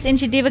 തിയേറ്റേഴ്സ്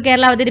ഇൻസ്റ്റിറ്റ്യൂട്ട്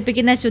കേരള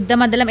അവതരിപ്പിക്കുന്ന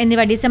ശുദ്ധമണ്ഡലം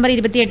എന്നിവ ഡിസംബർ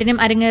 28-നും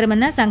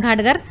അരങ്ങേറുമെന്ന്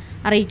സംഘാടകർ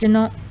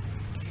അറിയിക്കുന്നു.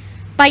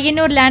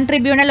 പയ്യന്നൂർ ലാൻഡ്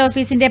ട്രിബ്യൂണൽ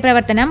ഓഫീസിന്റെ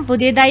പ്രവർത്തനം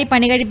പുതിയതായി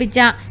പണികഴിപ്പിച്ച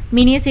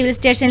മിനി സിവിൽ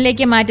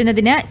സ്റ്റേഷനിലേക്ക്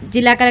മാറ്റുന്നതിന്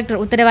ജില്ലാ കളക്ടർ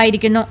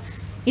ഉത്തരവായിരിക്കുന്നു.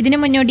 ഇതിനു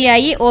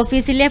മുന്നോടിയായി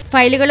ഓഫീസിലെ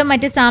ഫയലുകളും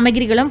മറ്റ്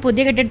സാമഗ്രികളും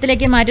പുതിയ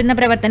കെട്ടിടത്തിലേക്ക് മാറ്റുന്ന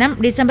പ്രവർത്തനം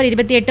ഡിസംബർ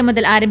 28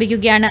 മുതൽ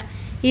ആരംഭിക്കുകയാണ്.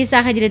 ഈ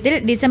സാഹചര്യത്തിൽ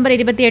ഡിസംബർ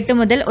 28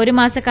 മുതൽ ഒരു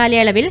മാസ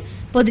കാലയളവിൽ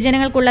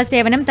പൊതുജനങ്ങൾക്കുള്ള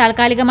സേവനം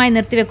താൽക്കാലികമായി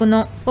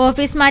നിർത്തിവെക്കുന്നു.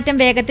 ഓഫീസ് മാറ്റം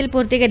വേഗത്തിൽ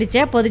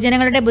പൂർത്തീകരിച്ച്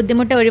പൊതുജനങ്ങളുടെ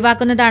ബുദ്ധിമുട്ട്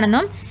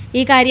ഒഴിവാക്കുന്നതാണെന്നും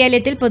ഈ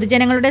കാര്യാലയത്തിൽ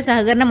പൊതുജനങ്ങളുടെ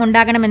സഹകരണം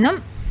ഉണ്ടാകണമെന്നും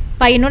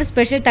പയ്യന്നൂർ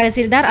സ്പെഷ്യൽ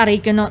തഹസീൽദാർ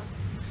അറിയിക്കുന്നു.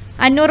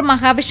 അന്നൂർ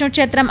മഹാവിഷ്ണു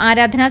ക്ഷേത്രം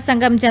ആരാധനാ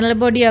സംഘം ജനറൽ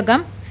ബോഡി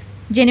യോഗം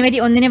ജനുവരി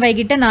 1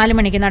 വൈകിട്ട് 4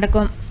 മണിക്ക്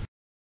നടക്കും.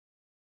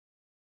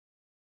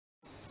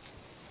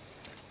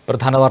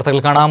 പ്രധാന വാർത്തകൾ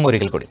കാണാം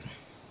ഒരിക്കൽ കൂടി.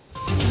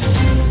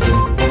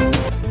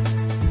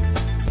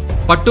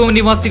 പട്ടുവം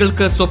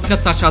നിവാസികൾക്ക് സ്വപ്ന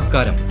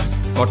സാക്ഷാത്കാരം.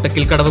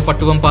 കോട്ടക്കിൽ കടവ്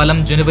പട്ടുവം പാലം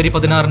ജനുവരി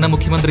 16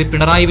 മുഖ്യമന്ത്രി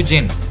പിണറായി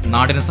വിജയൻ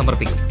നാടിന്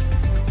സമർപ്പിക്കും.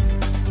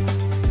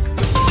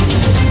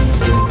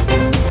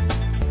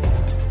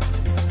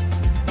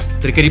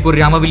 തൃക്കരിപ്പൂർ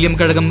രാമവില്യം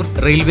കഴകം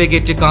റെയിൽവേ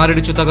ഗേറ്റ്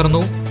കാറിടിച്ചു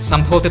തകർന്നു.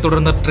 സംഭവത്തെ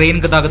തുടർന്ന് ട്രെയിൻ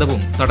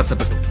ഗതാഗതവും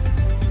തടസ്സപ്പെട്ടു.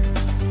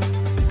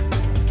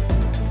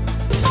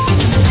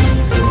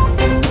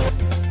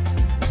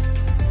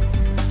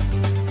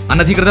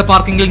 അനധികൃത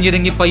പാർക്കിംഗിൽ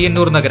ഞെരുങ്ങി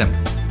പയ്യന്നൂർ നഗരം.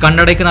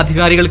 കണ്ണടയ്ക്കുന്ന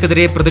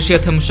അധികാരികൾക്കെതിരെ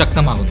പ്രതിഷേധം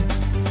ശക്തമാകുന്നു.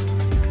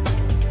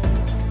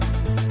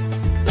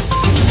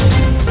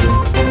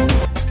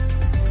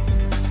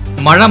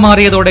 മഴ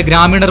മാറിയതോടെ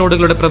ഗ്രാമീണ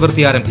റോഡുകളുടെ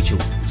പ്രവൃത്തി ആരംഭിച്ചു.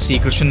 സി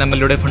കൃഷ്ണൻ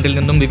എംഎൽഎയുടെ ഫണ്ടിൽ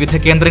നിന്നും വിവിധ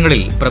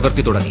കേന്ദ്രങ്ങളിൽ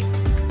പ്രവൃത്തി തുടങ്ങി.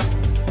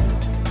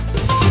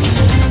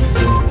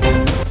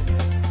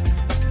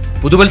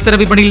 പുതുവത്സര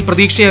വിപണിയിൽ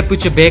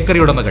പ്രതീക്ഷയർപ്പിച്ച് ബേക്കറി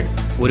ഉടമകൾ.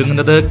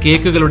 ഒരുങ്ങുന്നത്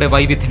കേക്കുകളുടെ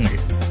വൈവിധ്യങ്ങൾ.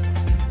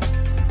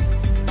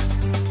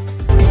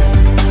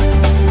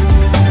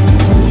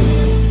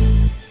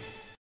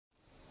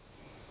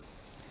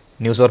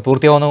 ന്യൂസ് അവർ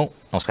പൂർത്തിയാവുന്നു.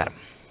 നമസ്കാരം.